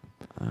up.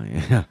 Oh,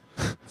 yeah.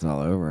 It's all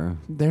over.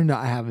 They're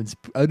not having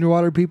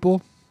underwater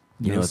people.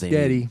 You know what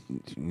spaghetti.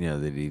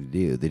 they need to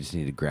do? They just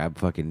need to grab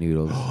fucking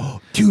noodles.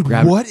 Dude,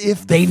 what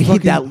if they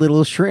need that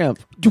little shrimp?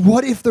 Dude,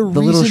 what if the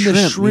reason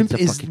the shrimp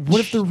needs is to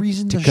what if the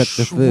reason to the cut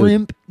the food?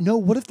 shrimp no,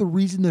 what if the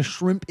reason the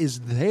shrimp is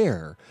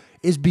there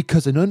is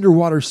because an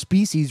underwater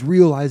species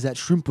realized that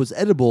shrimp was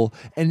edible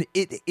and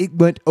it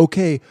went,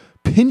 okay,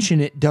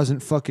 pinching it doesn't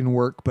fucking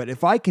work, but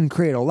if I can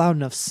create a loud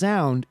enough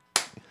sound,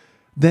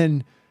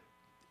 then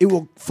it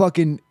will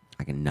fucking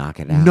I can knock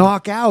it out.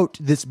 Knock out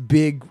this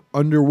big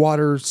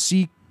underwater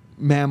sea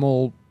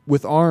mammal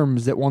with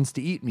arms that wants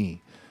to eat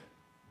me.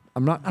 I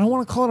don't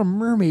want to call it a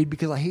mermaid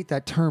because I hate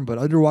that term, but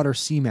underwater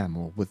sea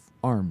mammal with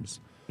arms.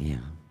 Yeah.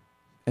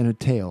 And a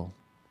tail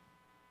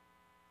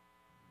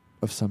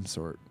of some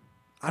sort.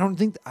 I don't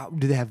think...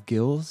 do they have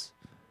gills?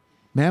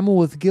 Mammal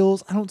with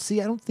gills? I don't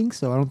think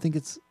so.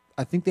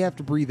 I think they have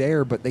to breathe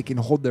air, but they can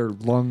hold their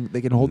lung.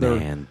 They can hold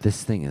Man,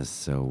 this thing is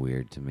so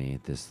weird to me.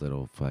 This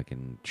little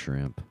fucking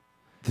shrimp.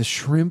 the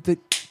shrimp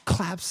that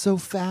claps so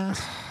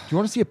fast. Do you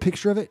want to see a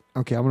picture of it?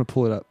 Okay, I'm gonna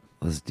pull it up.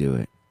 Let's do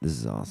it. This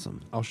is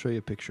awesome. I'll show you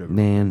a picture of it.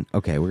 Man,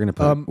 okay, we're gonna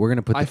put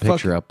the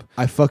picture up.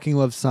 I fucking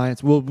love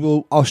science.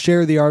 I'll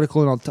share the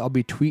article and I'll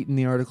be tweeting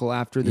the article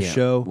after the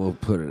show. We'll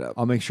put it up.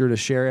 I'll make sure to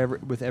share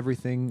with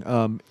everything.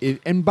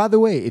 And by the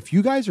way, if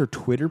you guys are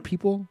Twitter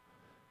people,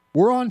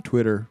 we're on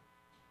Twitter.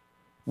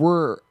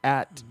 Our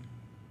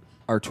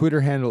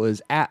Twitter handle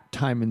is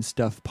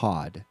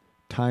 @TimeAndStuffPod.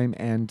 Time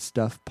and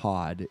Stuff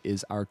Pod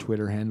is our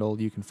Twitter handle.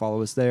 You can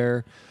follow us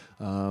there.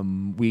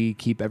 We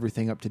keep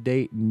everything up to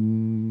date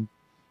and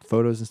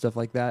photos and stuff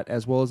like that,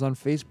 as well as on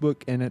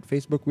Facebook. And at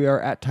Facebook, we are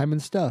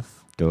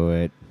 @TimeAndStuff. Do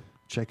it.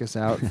 Check us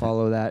out.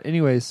 Follow that.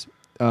 Anyways,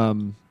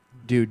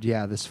 dude,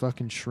 yeah, this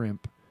fucking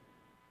shrimp.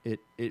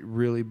 It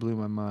really blew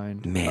my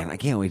mind. Man, I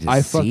can't wait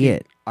to see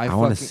it. I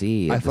want to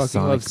see it. I The fucking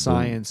sonic love boom.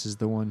 science is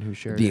the one who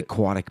shared The it.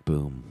 aquatic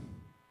boom.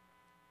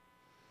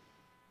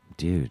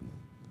 Dude.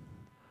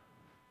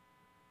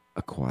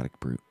 Aquatic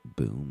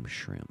boom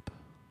shrimp.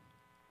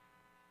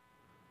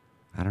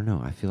 I don't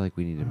know. I feel like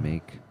we need to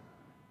make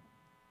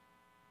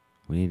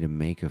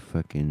a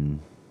fucking,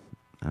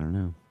 I don't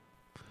know.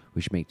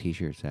 We should make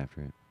t-shirts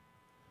after it.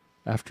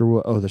 After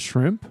what? Oh, the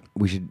shrimp?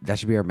 That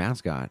should be our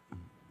mascot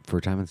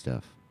for Time and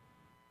Stuff.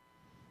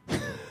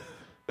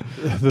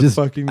 Does does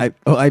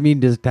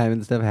Time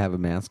and Stuff have a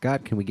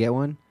mascot? Can we get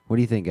one? What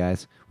do you think,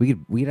 guys? We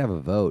could have a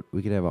vote.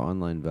 We could have an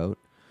online vote.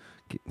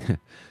 That'd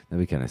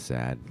be kind of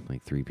sad.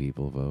 Like 3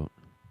 people vote.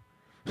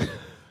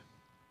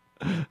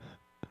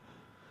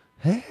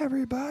 Hey,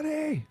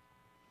 everybody!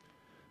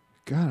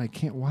 God, I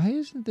can't. Why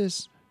isn't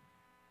this?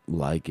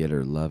 Like it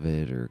or love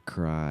it or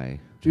cry.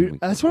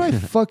 Dude, that's what I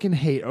fucking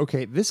hate.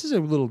 Okay, this is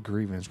a little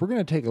grievance. We're going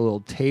to take a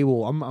little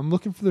table. I'm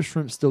looking for the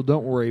shrimp still,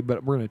 don't worry,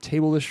 but we're going to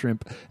table the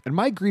shrimp. And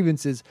my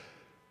grievance is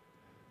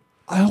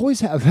I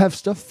always have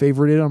stuff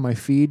favorited on my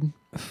feed.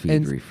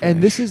 Refresh.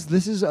 And this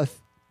is a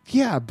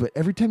yeah, but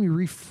every time you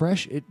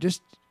refresh it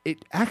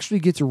actually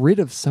gets rid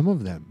of some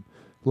of them.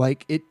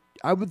 Like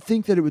I would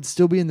think that it would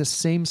still be in the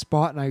same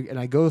spot, and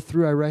I go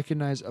through, I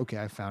recognize, okay,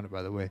 I found it,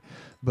 by the way.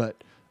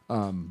 But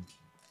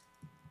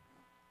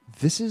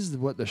this is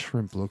what the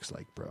shrimp looks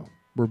like, bro.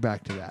 We're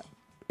back to that.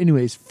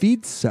 Anyways,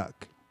 feeds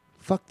suck.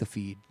 Fuck the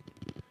feed.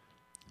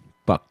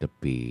 Fuck the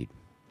feed.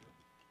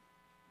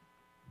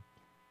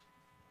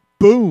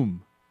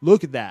 Boom.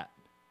 Look at that.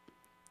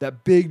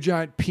 That big,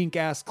 giant,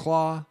 pink-ass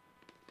claw.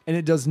 And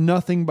it does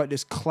nothing but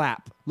just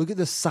clap. Look at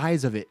the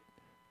size of it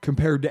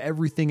compared to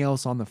everything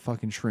else on the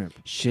fucking shrimp.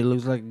 Shit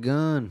looks like a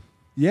gun.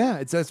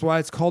 Yeah, that's why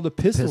it's called a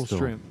pistol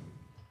shrimp.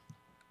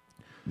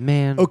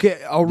 Man.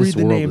 Okay, I'll read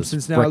the name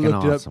since now I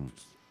looked it up. awesome.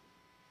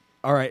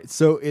 All right,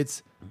 so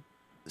it's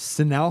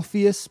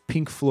Synalpheus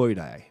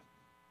pinkfloydii.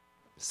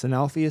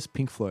 Synalpheus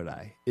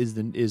pinkfloydii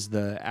is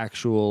the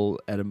actual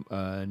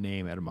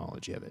name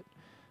etymology of it.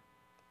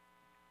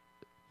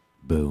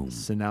 Boom.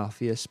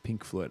 Synalpheus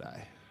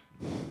pinkfloydii.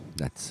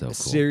 That's so cool.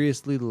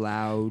 Seriously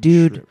loud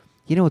Dude, shrimp.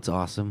 you know what's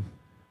awesome?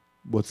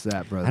 What's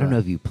that, brother? I don't know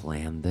if you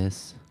planned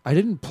this. I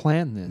didn't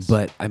plan this.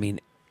 But, I mean,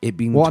 it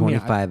being Well, the I mean,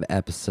 25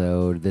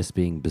 episode, this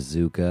being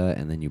Bazooka,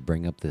 and then you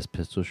bring up this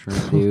pistol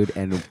shrimp, dude,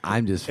 and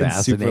I'm just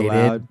It's super fascinated.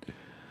 loud.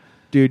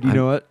 Dude, you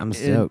know what? I'm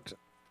stoked.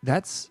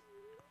 That's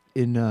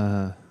in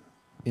I'm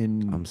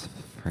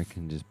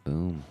freaking just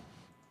boom.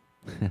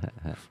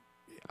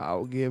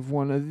 I'll give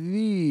one of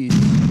these.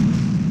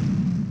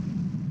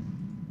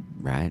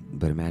 Right?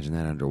 But imagine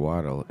that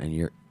underwater, and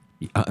you're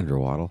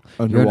underwater.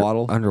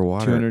 Underwater.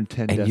 Underwater.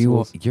 210 and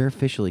decibels. you're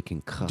officially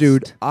concussed.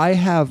 Dude, I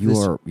have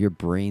this. Your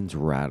brain's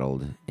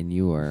rattled, and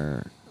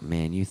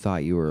you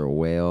thought you were a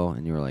whale,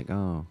 and you were like,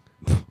 oh,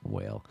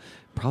 whale.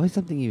 Probably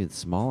something even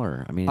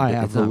smaller. I mean, I it's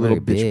have a not little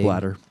very bitch big.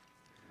 bladder.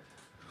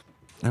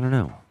 I don't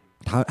know.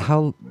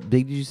 How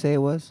big did you say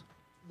it was?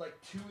 Like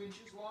 2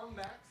 inches long,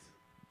 max.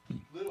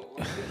 Little,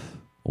 like this.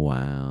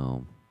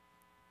 Wow.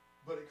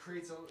 But it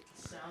creates a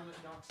sound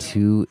that knocks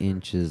 2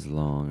 inches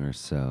long or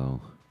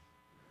so.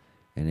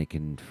 And it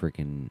can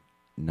freaking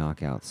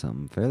knock out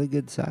something fairly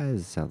good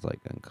size. Sounds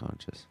like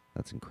unconscious.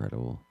 That's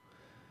incredible.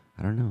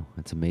 I don't know.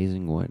 It's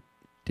amazing what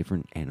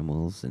different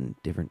animals and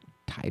different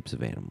types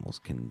of animals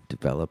can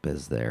develop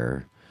as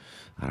their,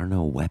 I don't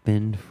know,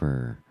 weapon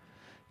for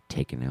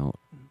taking out.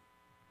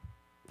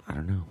 I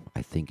don't know.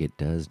 I think it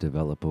does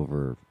develop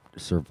over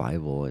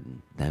survival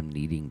and them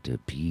needing to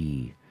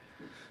be,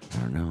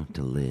 I don't know,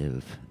 to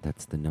live.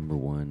 That's the number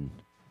one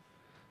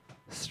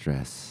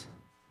stress.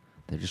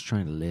 They're just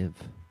trying to live.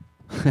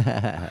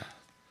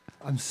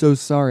 I'm so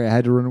sorry. I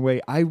had to run away.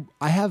 I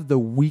have the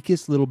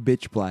weakest little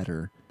bitch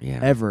bladder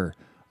ever.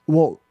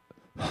 Well,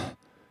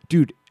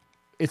 dude,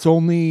 it's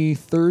only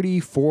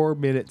 34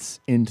 minutes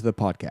into the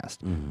podcast.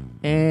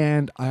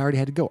 And I already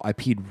had to go. I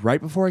peed right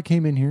before I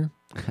came in here,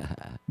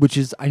 which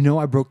is, I know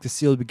I broke the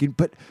seal at the beginning,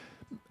 but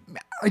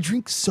I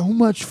drink so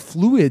much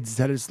fluids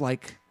that it's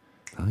like,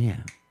 Oh, yeah.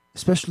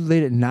 especially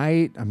late at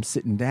night, I'm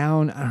sitting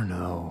down. I don't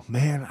know,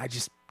 man. I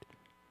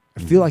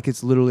feel like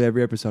it's literally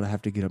every episode I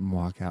have to get up and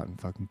walk out and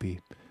fucking pee.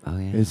 Oh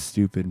yeah, It's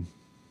stupid.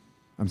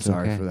 I'm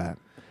sorry okay. for that.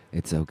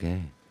 It's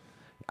okay.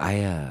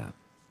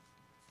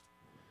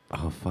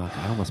 Oh fuck!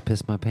 I almost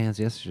pissed my pants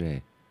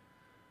yesterday.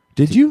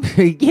 Did you?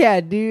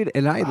 Yeah, dude.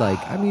 And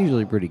I'm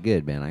usually pretty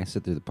good, man. I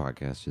sit through the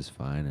podcast just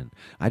fine, and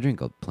I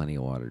drink plenty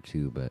of water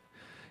too. But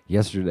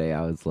yesterday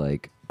I was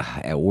like,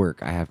 at work,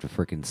 I have to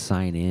freaking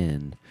sign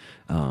in,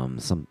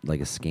 some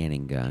like a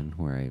scanning gun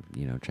where I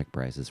check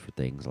prices for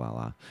things,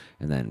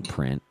 and then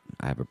print.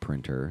 I have a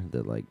printer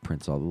that like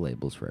prints all the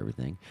labels for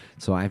everything.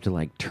 So I have to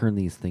like turn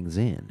these things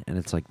in, and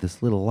it's like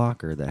this little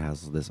locker that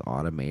has this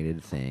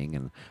automated thing,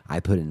 and I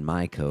put in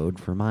my code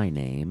for my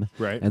name,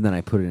 Right. and then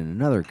I put in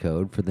another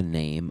code for the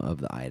name of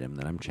the item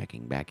that I'm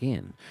checking back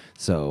in.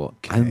 So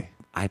Okay.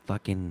 I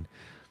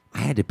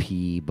had to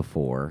pee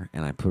before,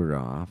 and I put it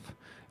off.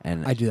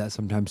 And I do that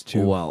sometimes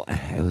too. well,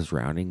 I was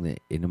rounding the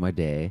end of my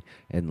day,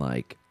 and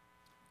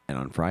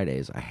on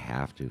Fridays I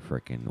have to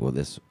freaking. Well,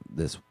 this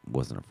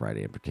wasn't a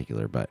Friday in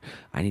particular, but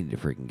I needed to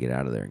freaking get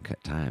out of there and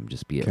cut time,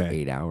 just be at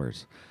Okay. 8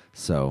 hours.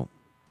 So,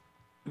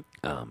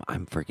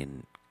 I'm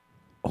freaking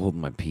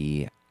holding my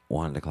pee,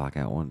 wanted to clock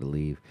out, wanted to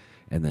leave,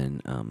 and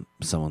then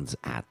someone's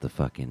at the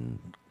fucking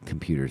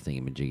computer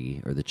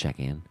thingamajiggy or the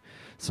check-in.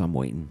 So I'm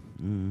waiting,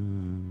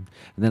 and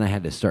then I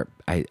had to start.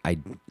 I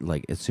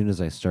like as soon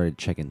as I started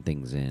checking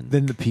things in,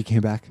 Then the pee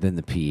came back. then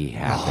the pee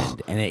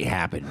happened, and it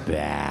happened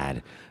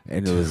bad,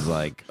 and it was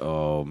like,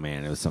 oh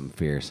man, it was something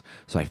fierce.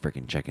 So I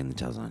freaking checking the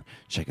Telzon,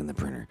 checking the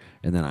printer,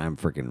 and then I'm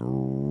freaking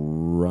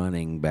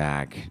running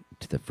back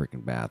to the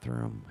freaking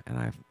bathroom, and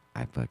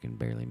I fucking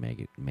barely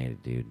made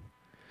it, dude.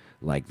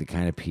 Like the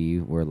kind of pee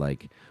where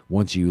like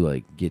once you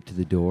like get to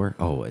the door,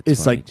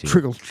 it's funny like too.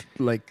 trickle,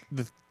 like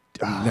the.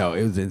 No,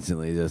 it was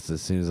instantly just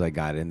as soon as I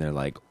got in there,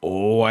 like,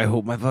 oh, I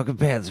hope my fucking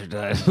pants are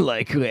done,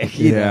 like quick,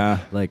 you know? Yeah.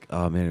 Like,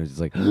 oh man, it was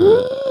just like,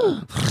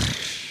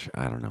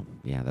 I don't know.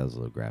 Yeah, that was a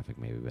little graphic,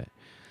 maybe, but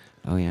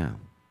oh yeah,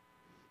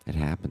 it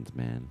happens,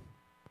 man.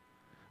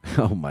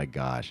 Oh my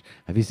gosh,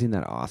 have you seen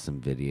that awesome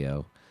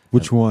video?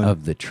 Which one?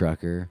 Of the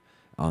trucker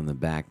on the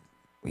back?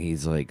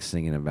 He's like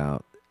singing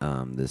about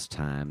this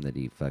time that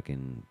he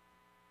fucking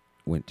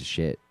went to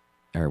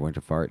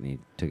fart and he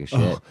took a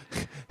shit.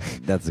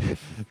 That's a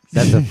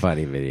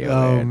funny video.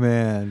 Oh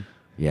man.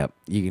 Yep,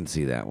 you can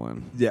see that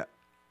one. Yeah.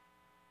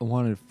 I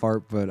wanted to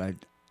fart, but I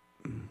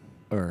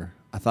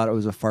thought it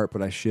was a fart,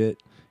 but I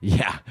shit.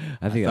 Yeah,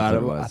 I think that's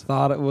what it was. I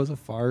thought it was a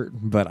fart,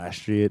 but I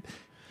shit.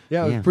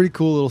 Yeah, it was Yeah. a pretty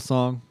cool little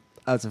song.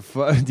 That's a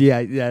fun. Yeah,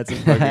 it's a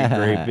fucking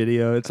great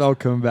video. It's all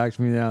coming back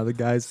to me now. The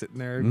guy's sitting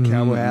there,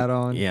 cowboy hat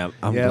on. Yeah,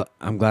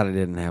 I'm glad I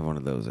didn't have one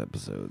of those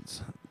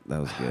episodes. That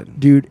was good.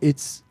 Dude,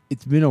 it's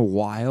been a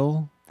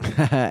while. It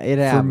For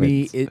happens.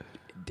 me,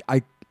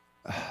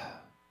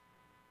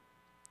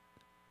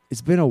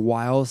 it's been a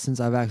while since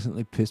I've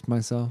accidentally pissed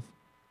myself.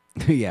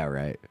 Yeah,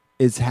 right.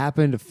 It's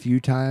happened a few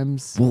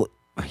times Well,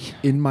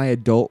 in my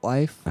adult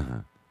life,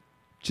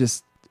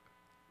 just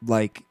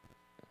like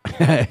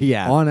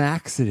yeah, on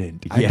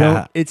accident.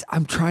 Yeah.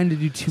 I'm trying to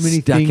do too many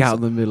stuck things. out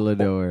in the middle of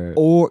nowhere.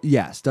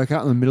 Stuck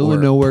out in the middle of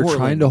Or nowhere, Portland,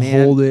 trying to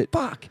man. hold it.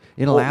 Fuck.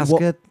 In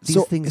Alaska,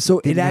 these things So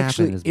didn't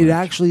happen as it much.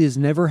 actually has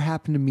never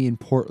happened to me in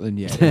Portland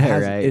yet. It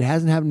hasn't, Right. it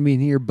hasn't happened to me in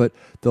here, but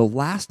the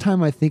last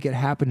time I think it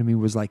happened to me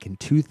was like in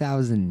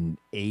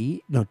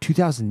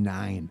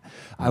 2009.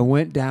 I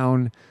went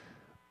down.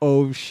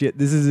 Oh shit!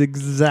 This is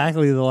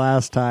exactly the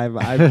last time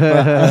I'm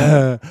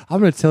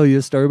going to tell you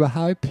a story about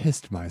how I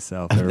pissed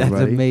myself. Everybody.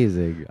 That's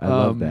amazing. I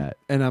love that.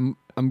 And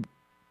I'm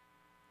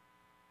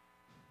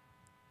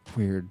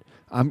weird.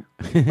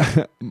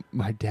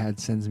 My dad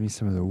sends me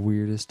some of the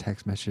weirdest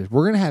text messages.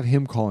 We're gonna have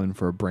him call in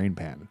for a brain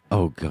pan,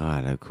 Oh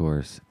God, of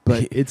course.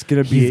 but it's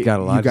gonna be He's got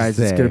a lot you guys.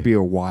 to It's say. gonna be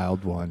a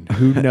wild one.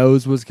 Who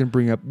knows what's gonna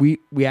bring up? We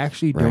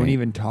actually don't Right.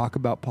 even talk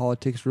about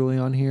politics really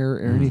on here or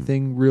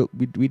anything real.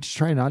 We just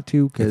try not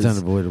to It's because.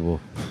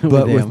 unavoidable.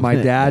 But with him. my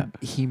dad,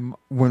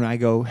 when I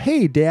go,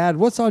 "Hey, Dad,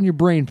 what's on your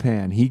brain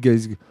pan?" He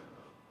goes,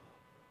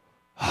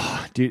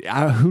 "Dude,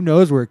 who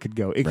knows where it could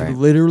go? It Right. could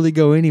literally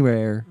go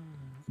anywhere."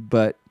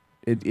 But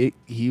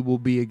he will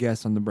be a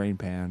guest on the brain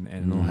pan,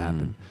 and it'll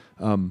happen.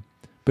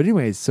 But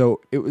anyways, so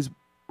it was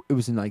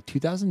in like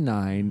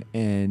 2009,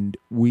 and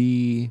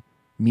me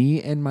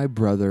and my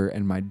brother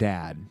and my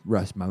dad,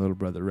 my little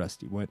brother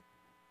Rusty,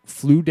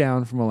 flew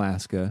down from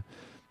Alaska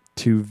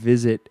to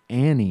visit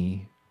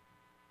Annie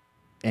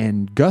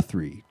and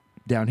Guthrie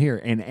down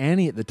here. And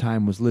Annie at the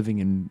time was living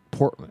in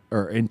Portland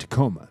or in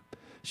Tacoma.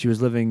 She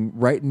was living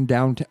right in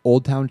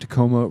Old Town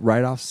Tacoma,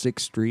 right off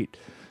 6th Street.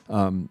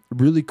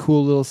 Really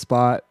cool little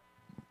spot.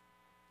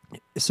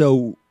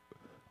 So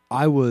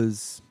I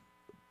was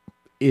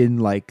in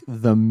like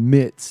the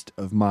midst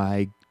of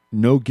my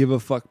no give a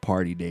fuck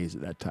party days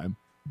at that time.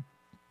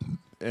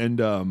 And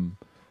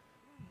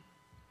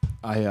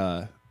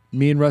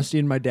me and Rusty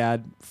and my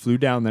dad flew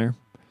down there,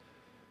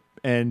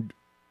 and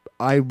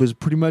I was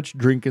pretty much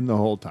drinking the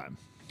whole time.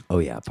 Oh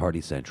yeah,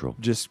 Party Central.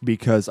 Just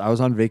because I was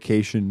on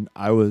vacation.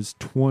 I was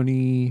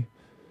 20.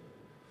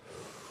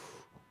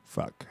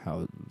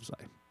 how was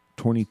I?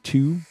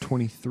 22,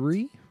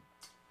 23.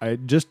 I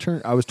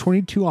was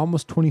 22,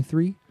 almost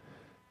 23.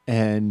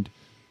 And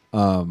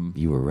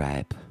You were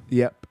ripe.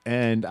 yep,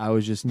 and I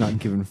was just not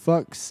giving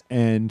fucks.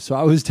 And so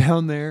I was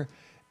down there,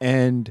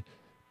 and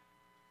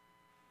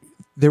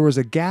there was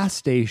a gas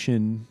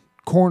station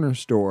corner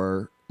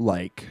store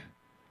like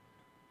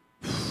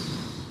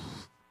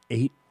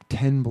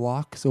 8-10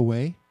 blocks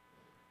away.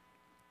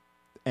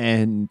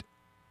 And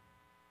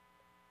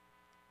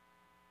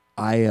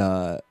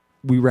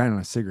we ran out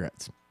of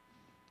cigarettes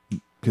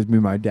because me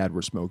and my dad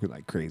were smoking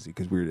like crazy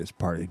because we were just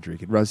partying,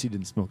 drinking. Rusty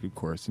didn't smoke, of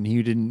course, and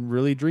he didn't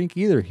really drink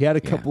either. He had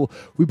a couple.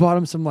 We bought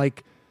him some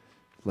like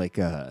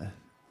mics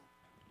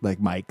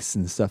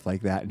and stuff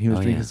like that, and he was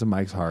drinking some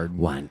mics hard.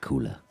 Wine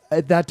cooler.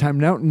 At that time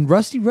now, and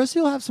Rusty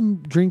will have some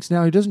drinks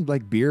now. He doesn't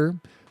like beer,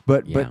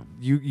 but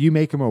you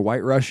make him a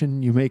White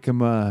Russian, you make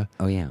him a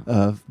Di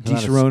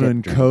Sharona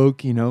and drink. Coke.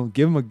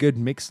 Give him a good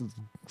mix of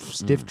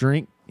stiff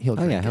drink. He'll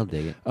drink it. He'll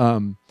dig it.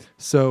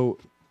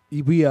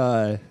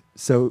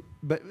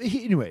 But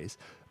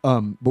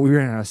we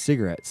ran out of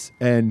cigarettes,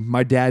 and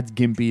my dad's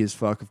gimpy as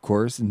fuck, of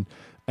course, and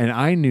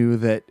I knew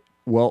that,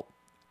 well,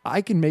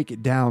 I can make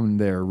it down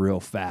there real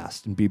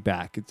fast and be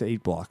back. It's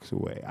 8 blocks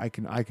away. I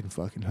can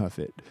fucking huff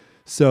it.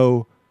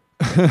 So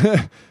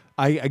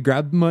I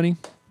grabbed the money,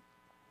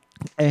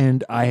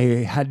 and I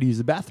had to use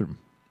the bathroom,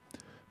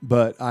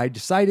 but I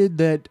decided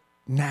that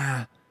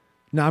I'm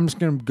just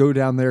gonna go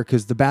down there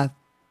because the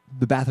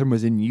bathroom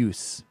was in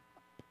use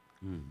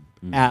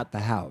at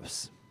the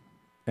house.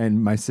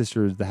 And my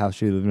sister, the house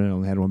she lived in,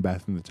 only had one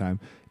bathroom at the time.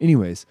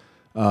 Anyways,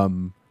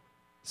 so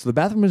the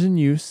bathroom was in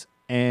use,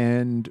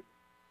 and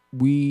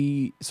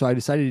so I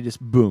decided to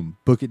just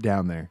book it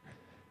down there.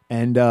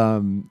 And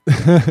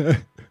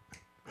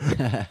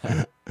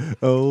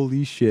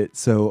holy shit.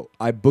 So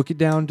I book it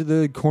down to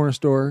the corner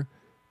store,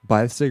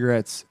 buy the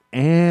cigarettes,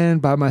 and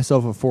buy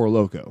myself a Four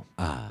Loko.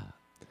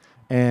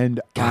 And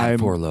God,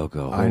 Four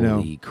Loko. I know.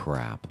 Holy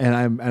crap.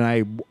 And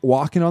I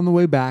walking on the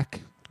way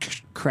back,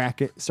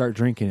 crack it, start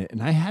drinking it.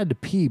 And I had to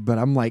pee, but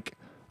I'm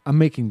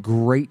making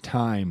great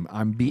time.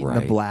 I'm beating the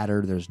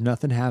bladder. There's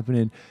nothing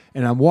happening.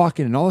 And I'm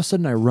walking, and all of a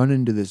sudden I run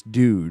into this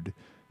dude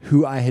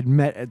who I had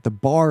met at the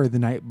bar the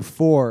night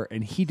before,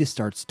 and he just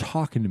starts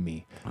talking to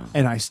me.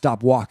 And I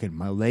stop walking.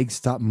 My legs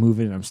stop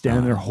moving, and I'm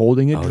standing there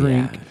holding a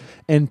drink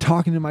and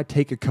talking to him. I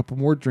take a couple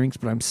more drinks,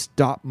 but I'm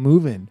stopped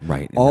moving.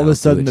 Right. All of a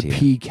sudden the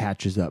pee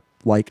catches up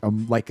like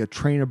a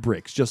train of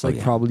bricks, just like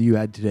probably you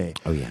had today.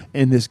 Oh, yeah.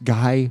 And this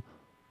guy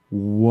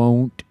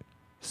won't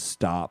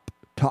stop.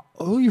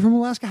 Oh, you're from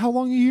Alaska? How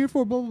long are you here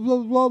for? Blah, blah,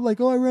 blah, blah.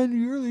 Like, I ran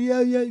you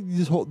earlier. Yeah.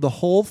 The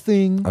whole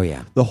thing. Oh,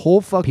 yeah. The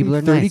whole fucking People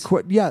are 30 nice.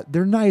 Yeah,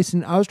 they're nice.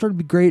 And I was trying to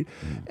be great.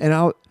 And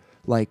I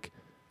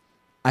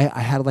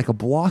had like a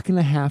block and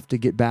a half to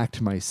get back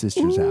to my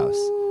sister's house.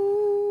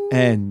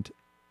 And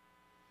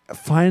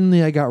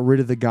finally I got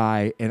rid of the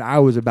guy, and I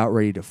was about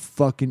ready to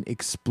fucking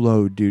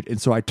explode, dude. And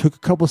so I took a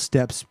couple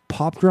steps,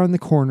 popped around the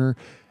corner,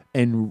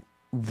 and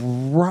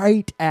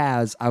right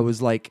as I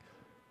was like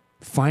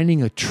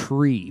finding a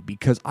tree,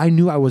 because I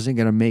knew I wasn't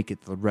going to make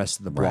it the rest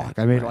of the block.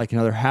 I made like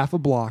another half a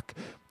block.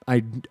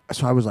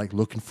 So I was like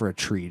looking for a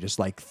tree, just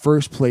like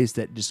first place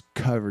that just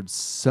covered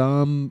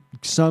some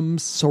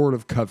sort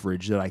of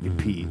coverage that I could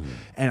pee.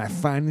 And I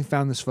finally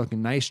found this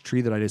fucking nice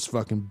tree that I just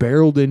fucking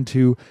barreled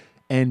into,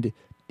 and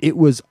it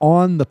was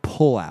on the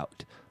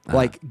pullout.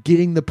 Like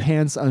getting the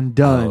pants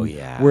undone,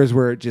 whereas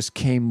where it just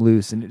came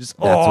loose, and it just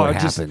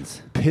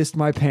happens. Pissed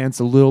my pants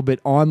a little bit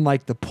on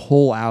like the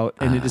pull out,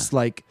 and it just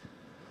like,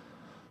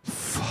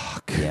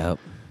 fuck. Yep.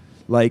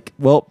 Like,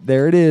 well,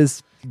 there it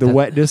is. The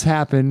wetness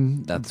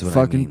happened. That's what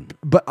fucking, I mean.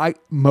 But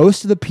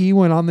most of the pee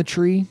went on the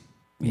tree.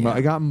 Yeah.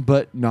 I got,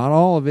 but not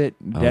all of it.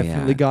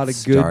 Definitely got a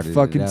good Started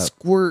fucking it up.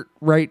 squirt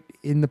right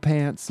in the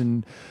pants,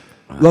 and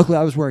luckily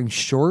I was wearing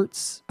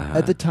shorts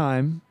at the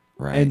time,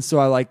 and so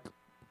I like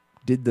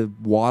did the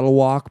waddle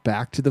walk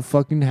back to the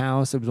fucking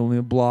house. It was only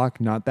a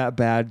block, not that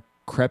bad.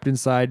 Crept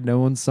inside, no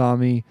one saw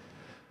me.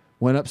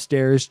 Went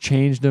upstairs,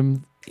 changed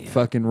them,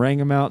 fucking rang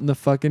them out in the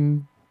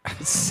fucking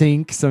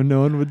sink so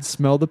no one would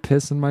smell the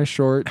piss in my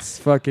shorts.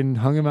 Fucking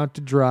hung them out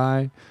to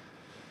dry.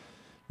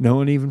 No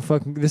one even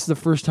fucking... This is the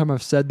first time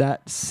I've said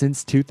that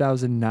since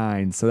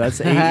 2009. So that's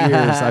 8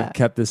 years I've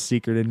kept this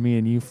secret in me,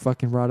 and you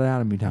fucking brought it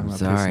out of me talking about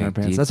pissing in our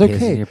pants. Dude, That's piss in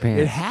okay. your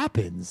pants. It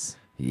happens.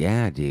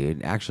 Yeah,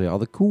 dude. Actually, all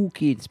the cool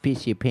kids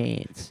piss your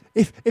pants.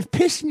 If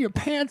pissing your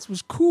pants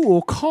was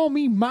cool, call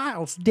me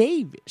Miles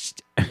Davis.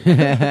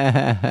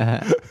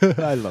 I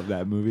love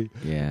that movie.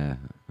 Yeah,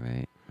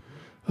 right.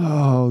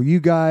 Oh, you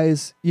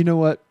guys, you know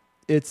what?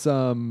 It's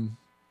Wherever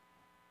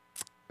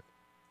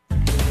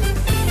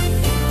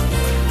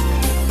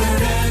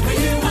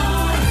you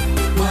are,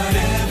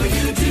 whatever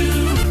you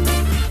do,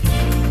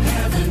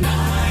 have a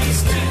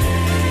nice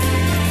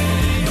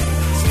day.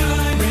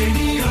 Sky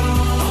Radio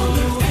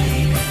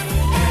 8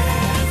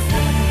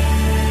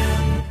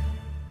 FM.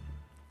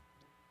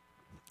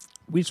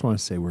 we just want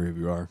to say wherever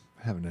you are,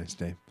 have a nice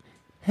day.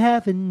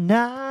 Have a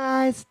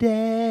nice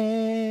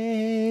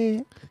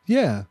day.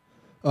 Yeah.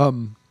 I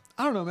don't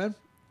know, man.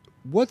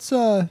 what's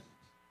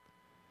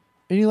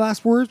any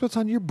last words? What's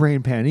on your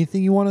brain pan?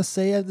 Anything you want to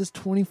say at this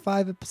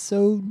 25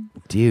 episode?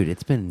 Dude,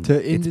 it's been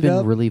To end it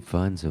up? really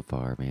fun so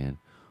far, man.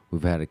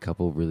 We've had a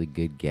couple really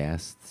good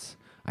guests.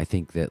 I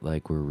think that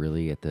like we're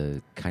really at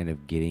the kind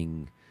of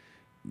getting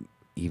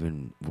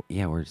even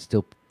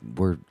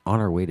we're on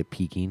our way to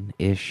peaking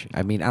ish.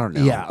 I mean, I don't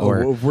know. Yeah,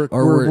 or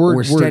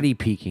we're steady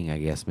peaking, I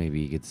guess maybe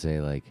you could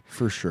say, like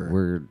For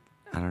sure.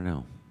 I don't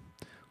know.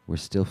 We're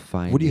still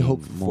finding What do you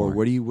hope more. for?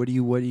 What are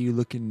you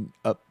looking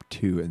up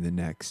to in the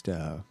next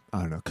I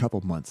don't know,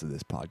 couple months of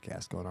this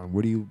podcast going on?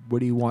 What do you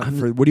want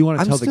what do you want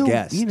to I'm tell still, the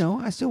guest?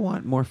 I still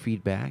want more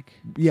feedback.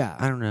 Yeah.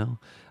 I don't know.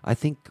 I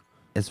think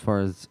as far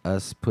as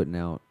us putting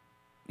out,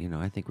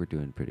 I think we're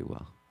doing pretty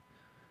well.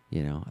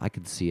 I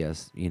could see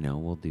us,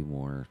 we'll do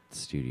more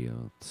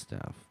studio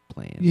stuff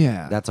playing.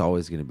 Yeah. That's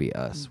always going to be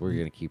us. We're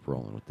going to keep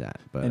rolling with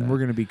that. But And we're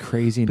going to be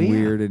crazy and but yeah.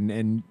 weird,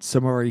 and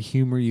some of our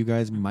humor you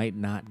guys might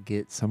not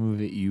get. Some of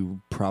it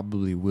you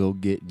probably will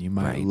get and you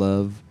might Right.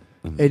 love.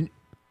 Mhm. And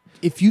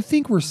if you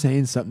think we're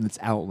saying something that's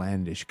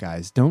outlandish,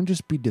 guys, don't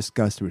just be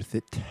disgusted with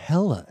it.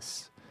 Tell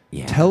us.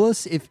 Yeah. Tell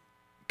us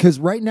because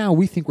right now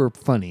we think we're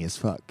funny as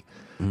fuck.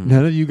 Mm.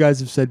 None of you guys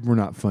have said we're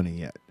not funny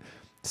yet.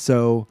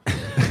 So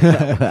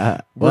Well,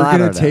 we're I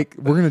gonna don't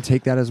know. we're gonna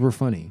take that as we're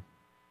funny.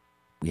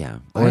 Yeah.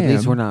 I Or at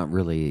least am. we're not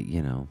really,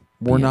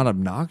 We're being- not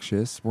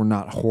obnoxious. We're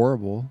not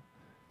horrible.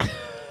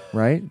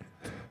 Right?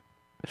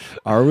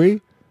 Are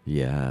we?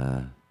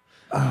 Yeah.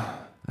 I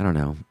don't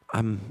know.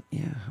 I'm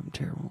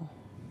terrible.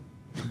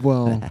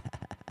 Well,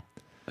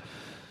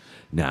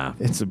 Nah.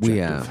 It's We,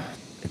 subjective.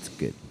 it's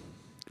good.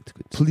 It's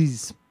good.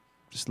 please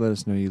just let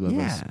us know you love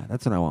Yeah, us.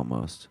 that's what I want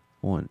most.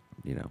 I want,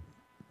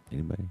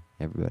 anybody,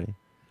 everybody,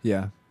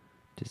 Yeah.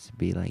 just to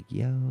be like,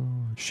 yo.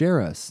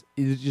 Share us.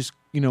 It's just,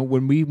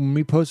 when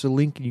we post a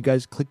link and you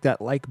guys click that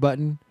like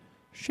button,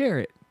 share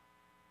it.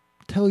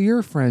 Tell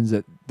your friends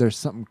that there's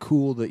something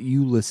cool that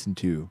you listen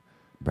to.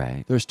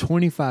 Right. There's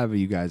 25 of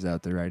you guys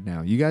out there right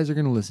now. You guys are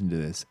going to listen to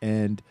this,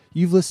 and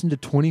you've listened to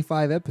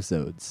 25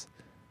 episodes.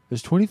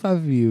 There's 25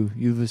 of you.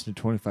 You've listened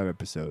to 25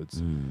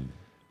 episodes. Mm.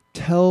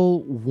 Tell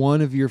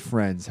one of your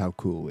friends how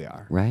cool we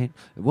are. Right.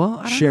 Well,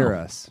 I don't Share know.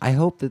 us. I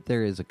hope that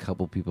there is a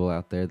couple people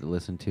out there that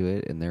listen to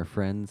it and they're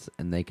friends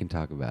and they can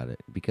talk about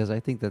it, because I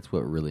think that's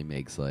what really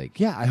makes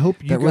Yeah, I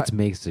hope you that got... what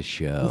makes the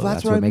show. Well,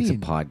 that's what what I makes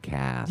mean. a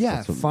podcast. Yeah,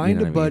 That's what, find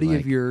you know a what I mean? buddy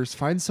of Like, yours.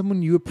 Find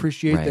someone you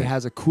appreciate that Right.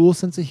 has a cool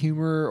sense of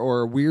humor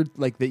or a weird,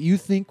 that you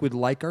think would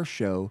like our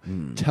show.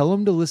 Mm. Tell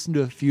them to listen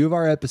to a few of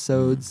our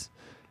episodes.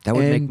 That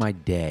would make And my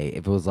day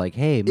if it was like,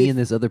 hey, me if- and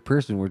this other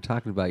person were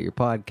talking about your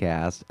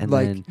podcast, and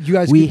Like, then you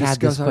guys we could had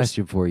discuss this our-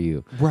 question for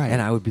you, Right.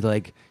 And I would be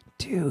like,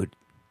 dude,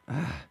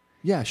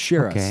 Yeah,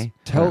 share Okay.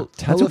 us. Tell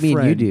That's a what me and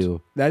you friend.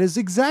 do. That is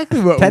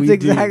exactly what That's we do.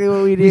 exactly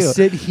what we do. We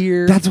sit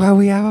here. that's why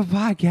we have a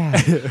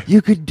podcast.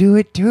 You could do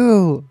it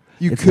too.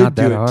 you It's could not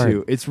do that it hard.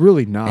 too. It's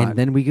really not. And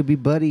then we could be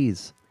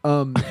buddies.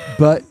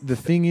 But the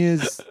thing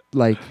is,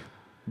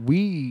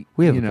 we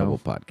We have you a know,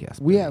 couple podcasts.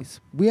 we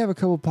buddies. have a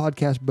couple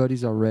podcast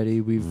buddies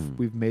already. We've Mm.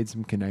 we've made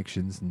some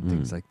connections and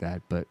things like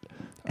that. But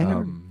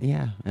and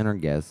and our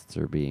guests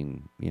are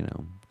being, I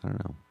don't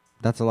know.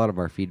 That's a lot of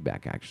our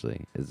feedback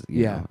actually. Is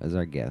as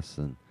our guests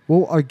and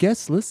well, our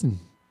guests listen,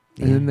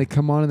 and Yeah. then they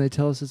come on and they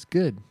tell us it's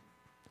good.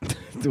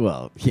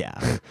 well,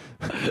 yeah.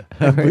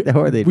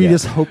 or they We don't.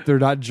 just hope they're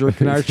not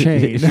jerking our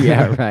chain.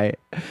 yeah, right.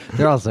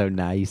 They're all so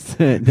nice.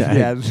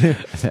 yeah.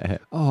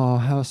 Oh,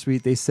 how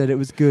sweet! They said it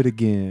was good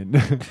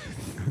again.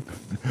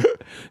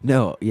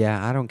 No,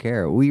 yeah, I don't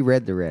care. We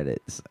read the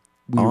Reddits.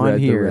 We on read the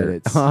here,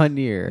 Reddits. on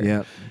here.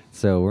 Yep.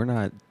 So we're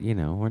not,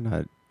 we're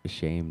not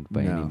ashamed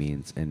by any No.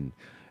 means, and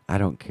I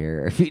don't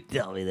care if you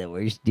tell me that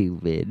we're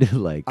stupid.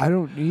 Like, I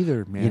don't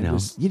either, man.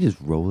 you just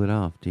roll it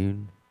off,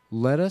 dude.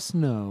 Let us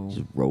know.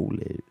 Just roll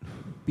it.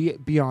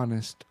 Be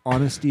honest.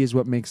 Honesty is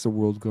what makes the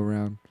world go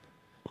round.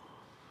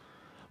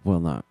 Well,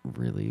 not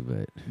really,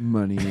 but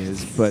Money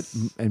is,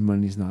 and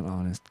money's not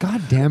honest.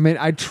 God damn it!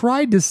 I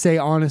tried to say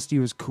honesty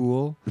was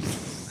cool.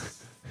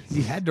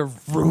 You had to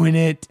ruin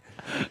it.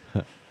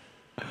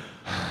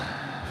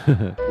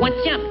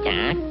 What's up,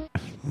 Doc?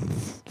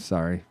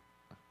 Sorry.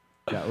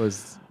 That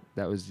was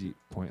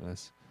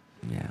pointless.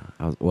 yeah,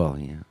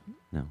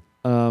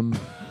 no.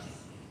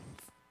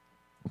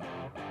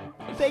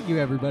 Thank you,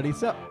 everybody.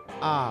 So,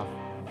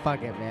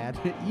 fuck it, man.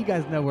 You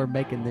guys know we're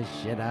making this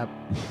shit up.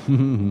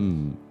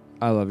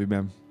 I love you,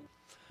 man.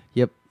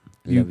 Yep.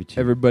 Love you too.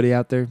 Everybody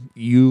out there,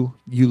 you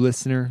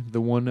listener, the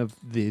one of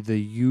the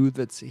you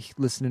that's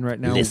listening right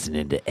now.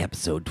 Listening to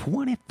episode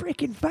 20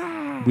 freaking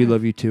 5. We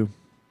love you too.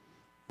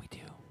 We do.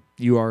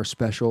 You are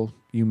special.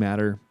 You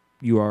matter.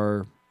 You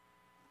are.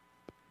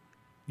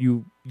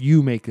 You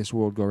make this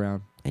world go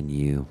round. And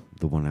you,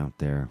 the one out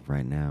there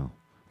right now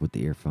with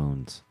the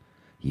earphones,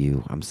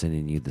 I'm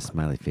sending you the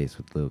smiley face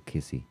with little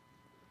kissy.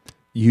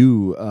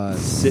 You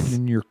sitting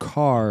in your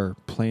car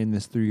playing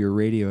this through your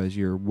radio as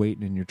you're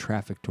waiting in your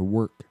traffic to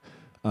work,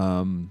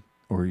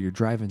 or you're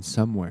driving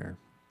somewhere.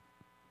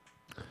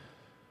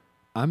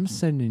 I'm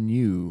sending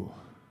you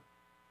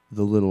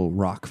the little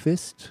rock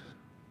fist,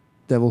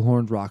 devil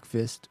horned rock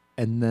fist,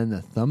 and then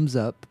a thumbs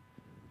up,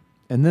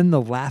 and then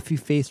the laughy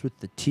face with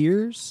the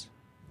tears,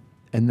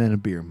 and then a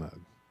beer mug.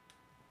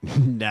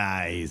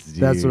 Nice,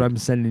 dude. That's what I'm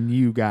sending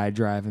you, guy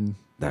driving.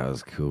 That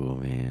was cool,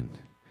 man.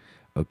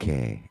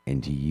 Okay,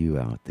 and to you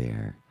out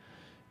there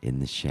in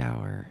the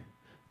shower,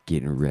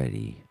 getting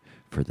ready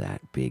for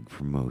that big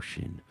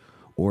promotion,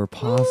 or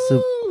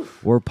possibly,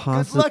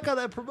 Good luck on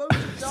that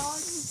promotion, dog.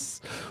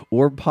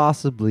 or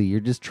possibly you're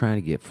just trying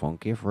to get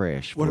funky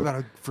fresh. What for- about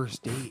a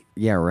first date?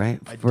 Yeah, right.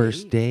 A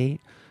First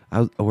date,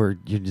 or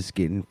you're just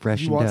getting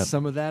freshened You want up.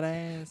 some of that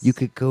ass? You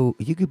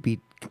could be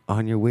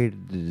on your way to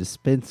the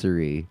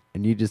dispensary,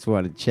 and you just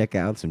want to check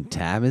out some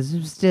time and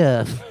some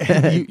stuff.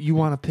 you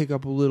want to pick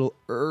up a little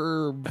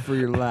herb for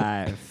your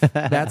life.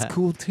 That's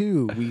cool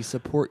too. We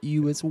support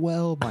you as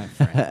well, my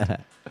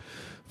friend.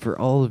 For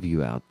all of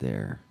you out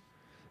there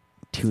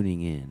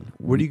tuning in,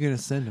 What are you gonna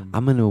send them?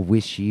 I'm gonna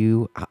wish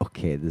you.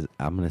 Okay,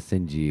 I'm gonna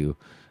send you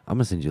a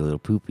little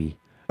poopy.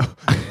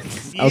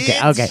 Okay.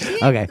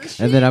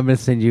 And then I'm gonna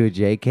send you a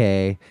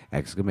JK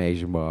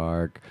exclamation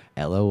mark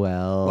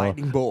LOL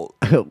Lightning bolt.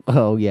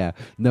 Oh yeah,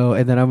 no.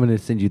 And then I'm gonna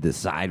send you the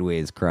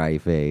sideways cry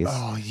face.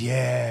 Oh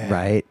yeah.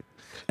 Right.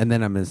 And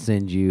then I'm gonna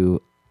send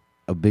you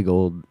a big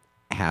old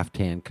half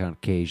tan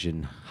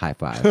Caucasian high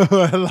five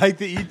I like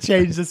that you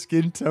changed the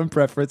skin tone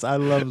preference. I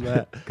love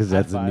that because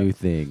that's a High new five.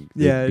 thing.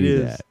 Yeah, it Do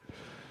is. that.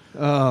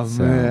 Oh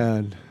So-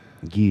 man.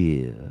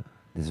 Yeah,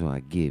 this is what I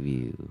give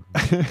you.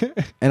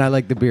 And I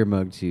like the beer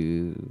mug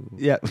too.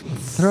 Yeah.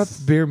 Throw up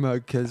the beer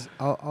mug because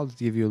I'll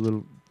give you a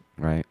little.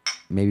 Right.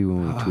 Maybe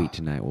when we tweet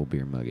tonight, we'll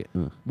beer mug it.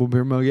 We'll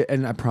beer mug it,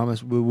 and I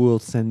promise we will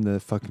send the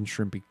fucking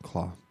shrimpy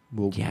claw.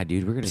 We'll, Yeah,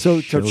 dude, we're gonna.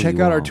 So show check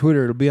you out our all.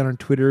 Twitter. It'll be on our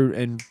Twitter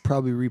and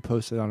probably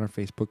repost it on our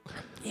Facebook.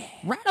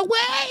 Right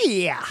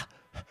away!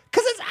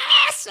 Because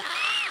it's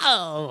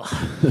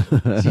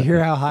awesome! Did you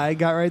hear how high I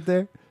got right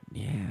there?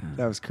 Yeah,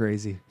 That was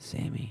crazy.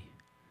 Sammy.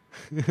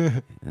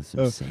 That's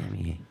some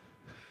Sammy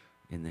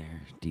in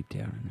there, deep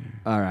down in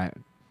there. All right.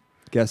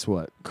 Guess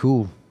what?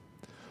 Cool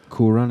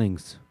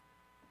runnings.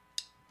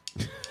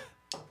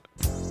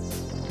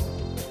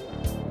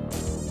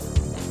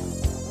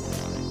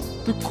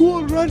 The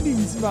cool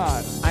runnings,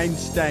 man.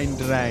 Einstein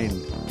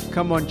drain.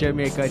 Come on,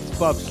 Jamaica, it's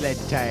bobsled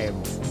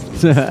time.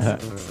 Do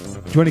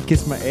you want to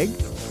kiss my egg?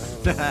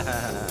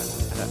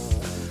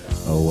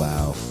 Oh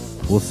wow,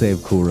 we'll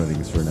save cool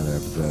runnings for another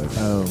episode.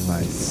 Oh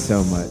my,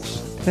 so much.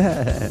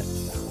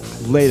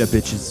 Later,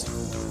 bitches.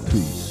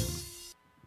 Peace.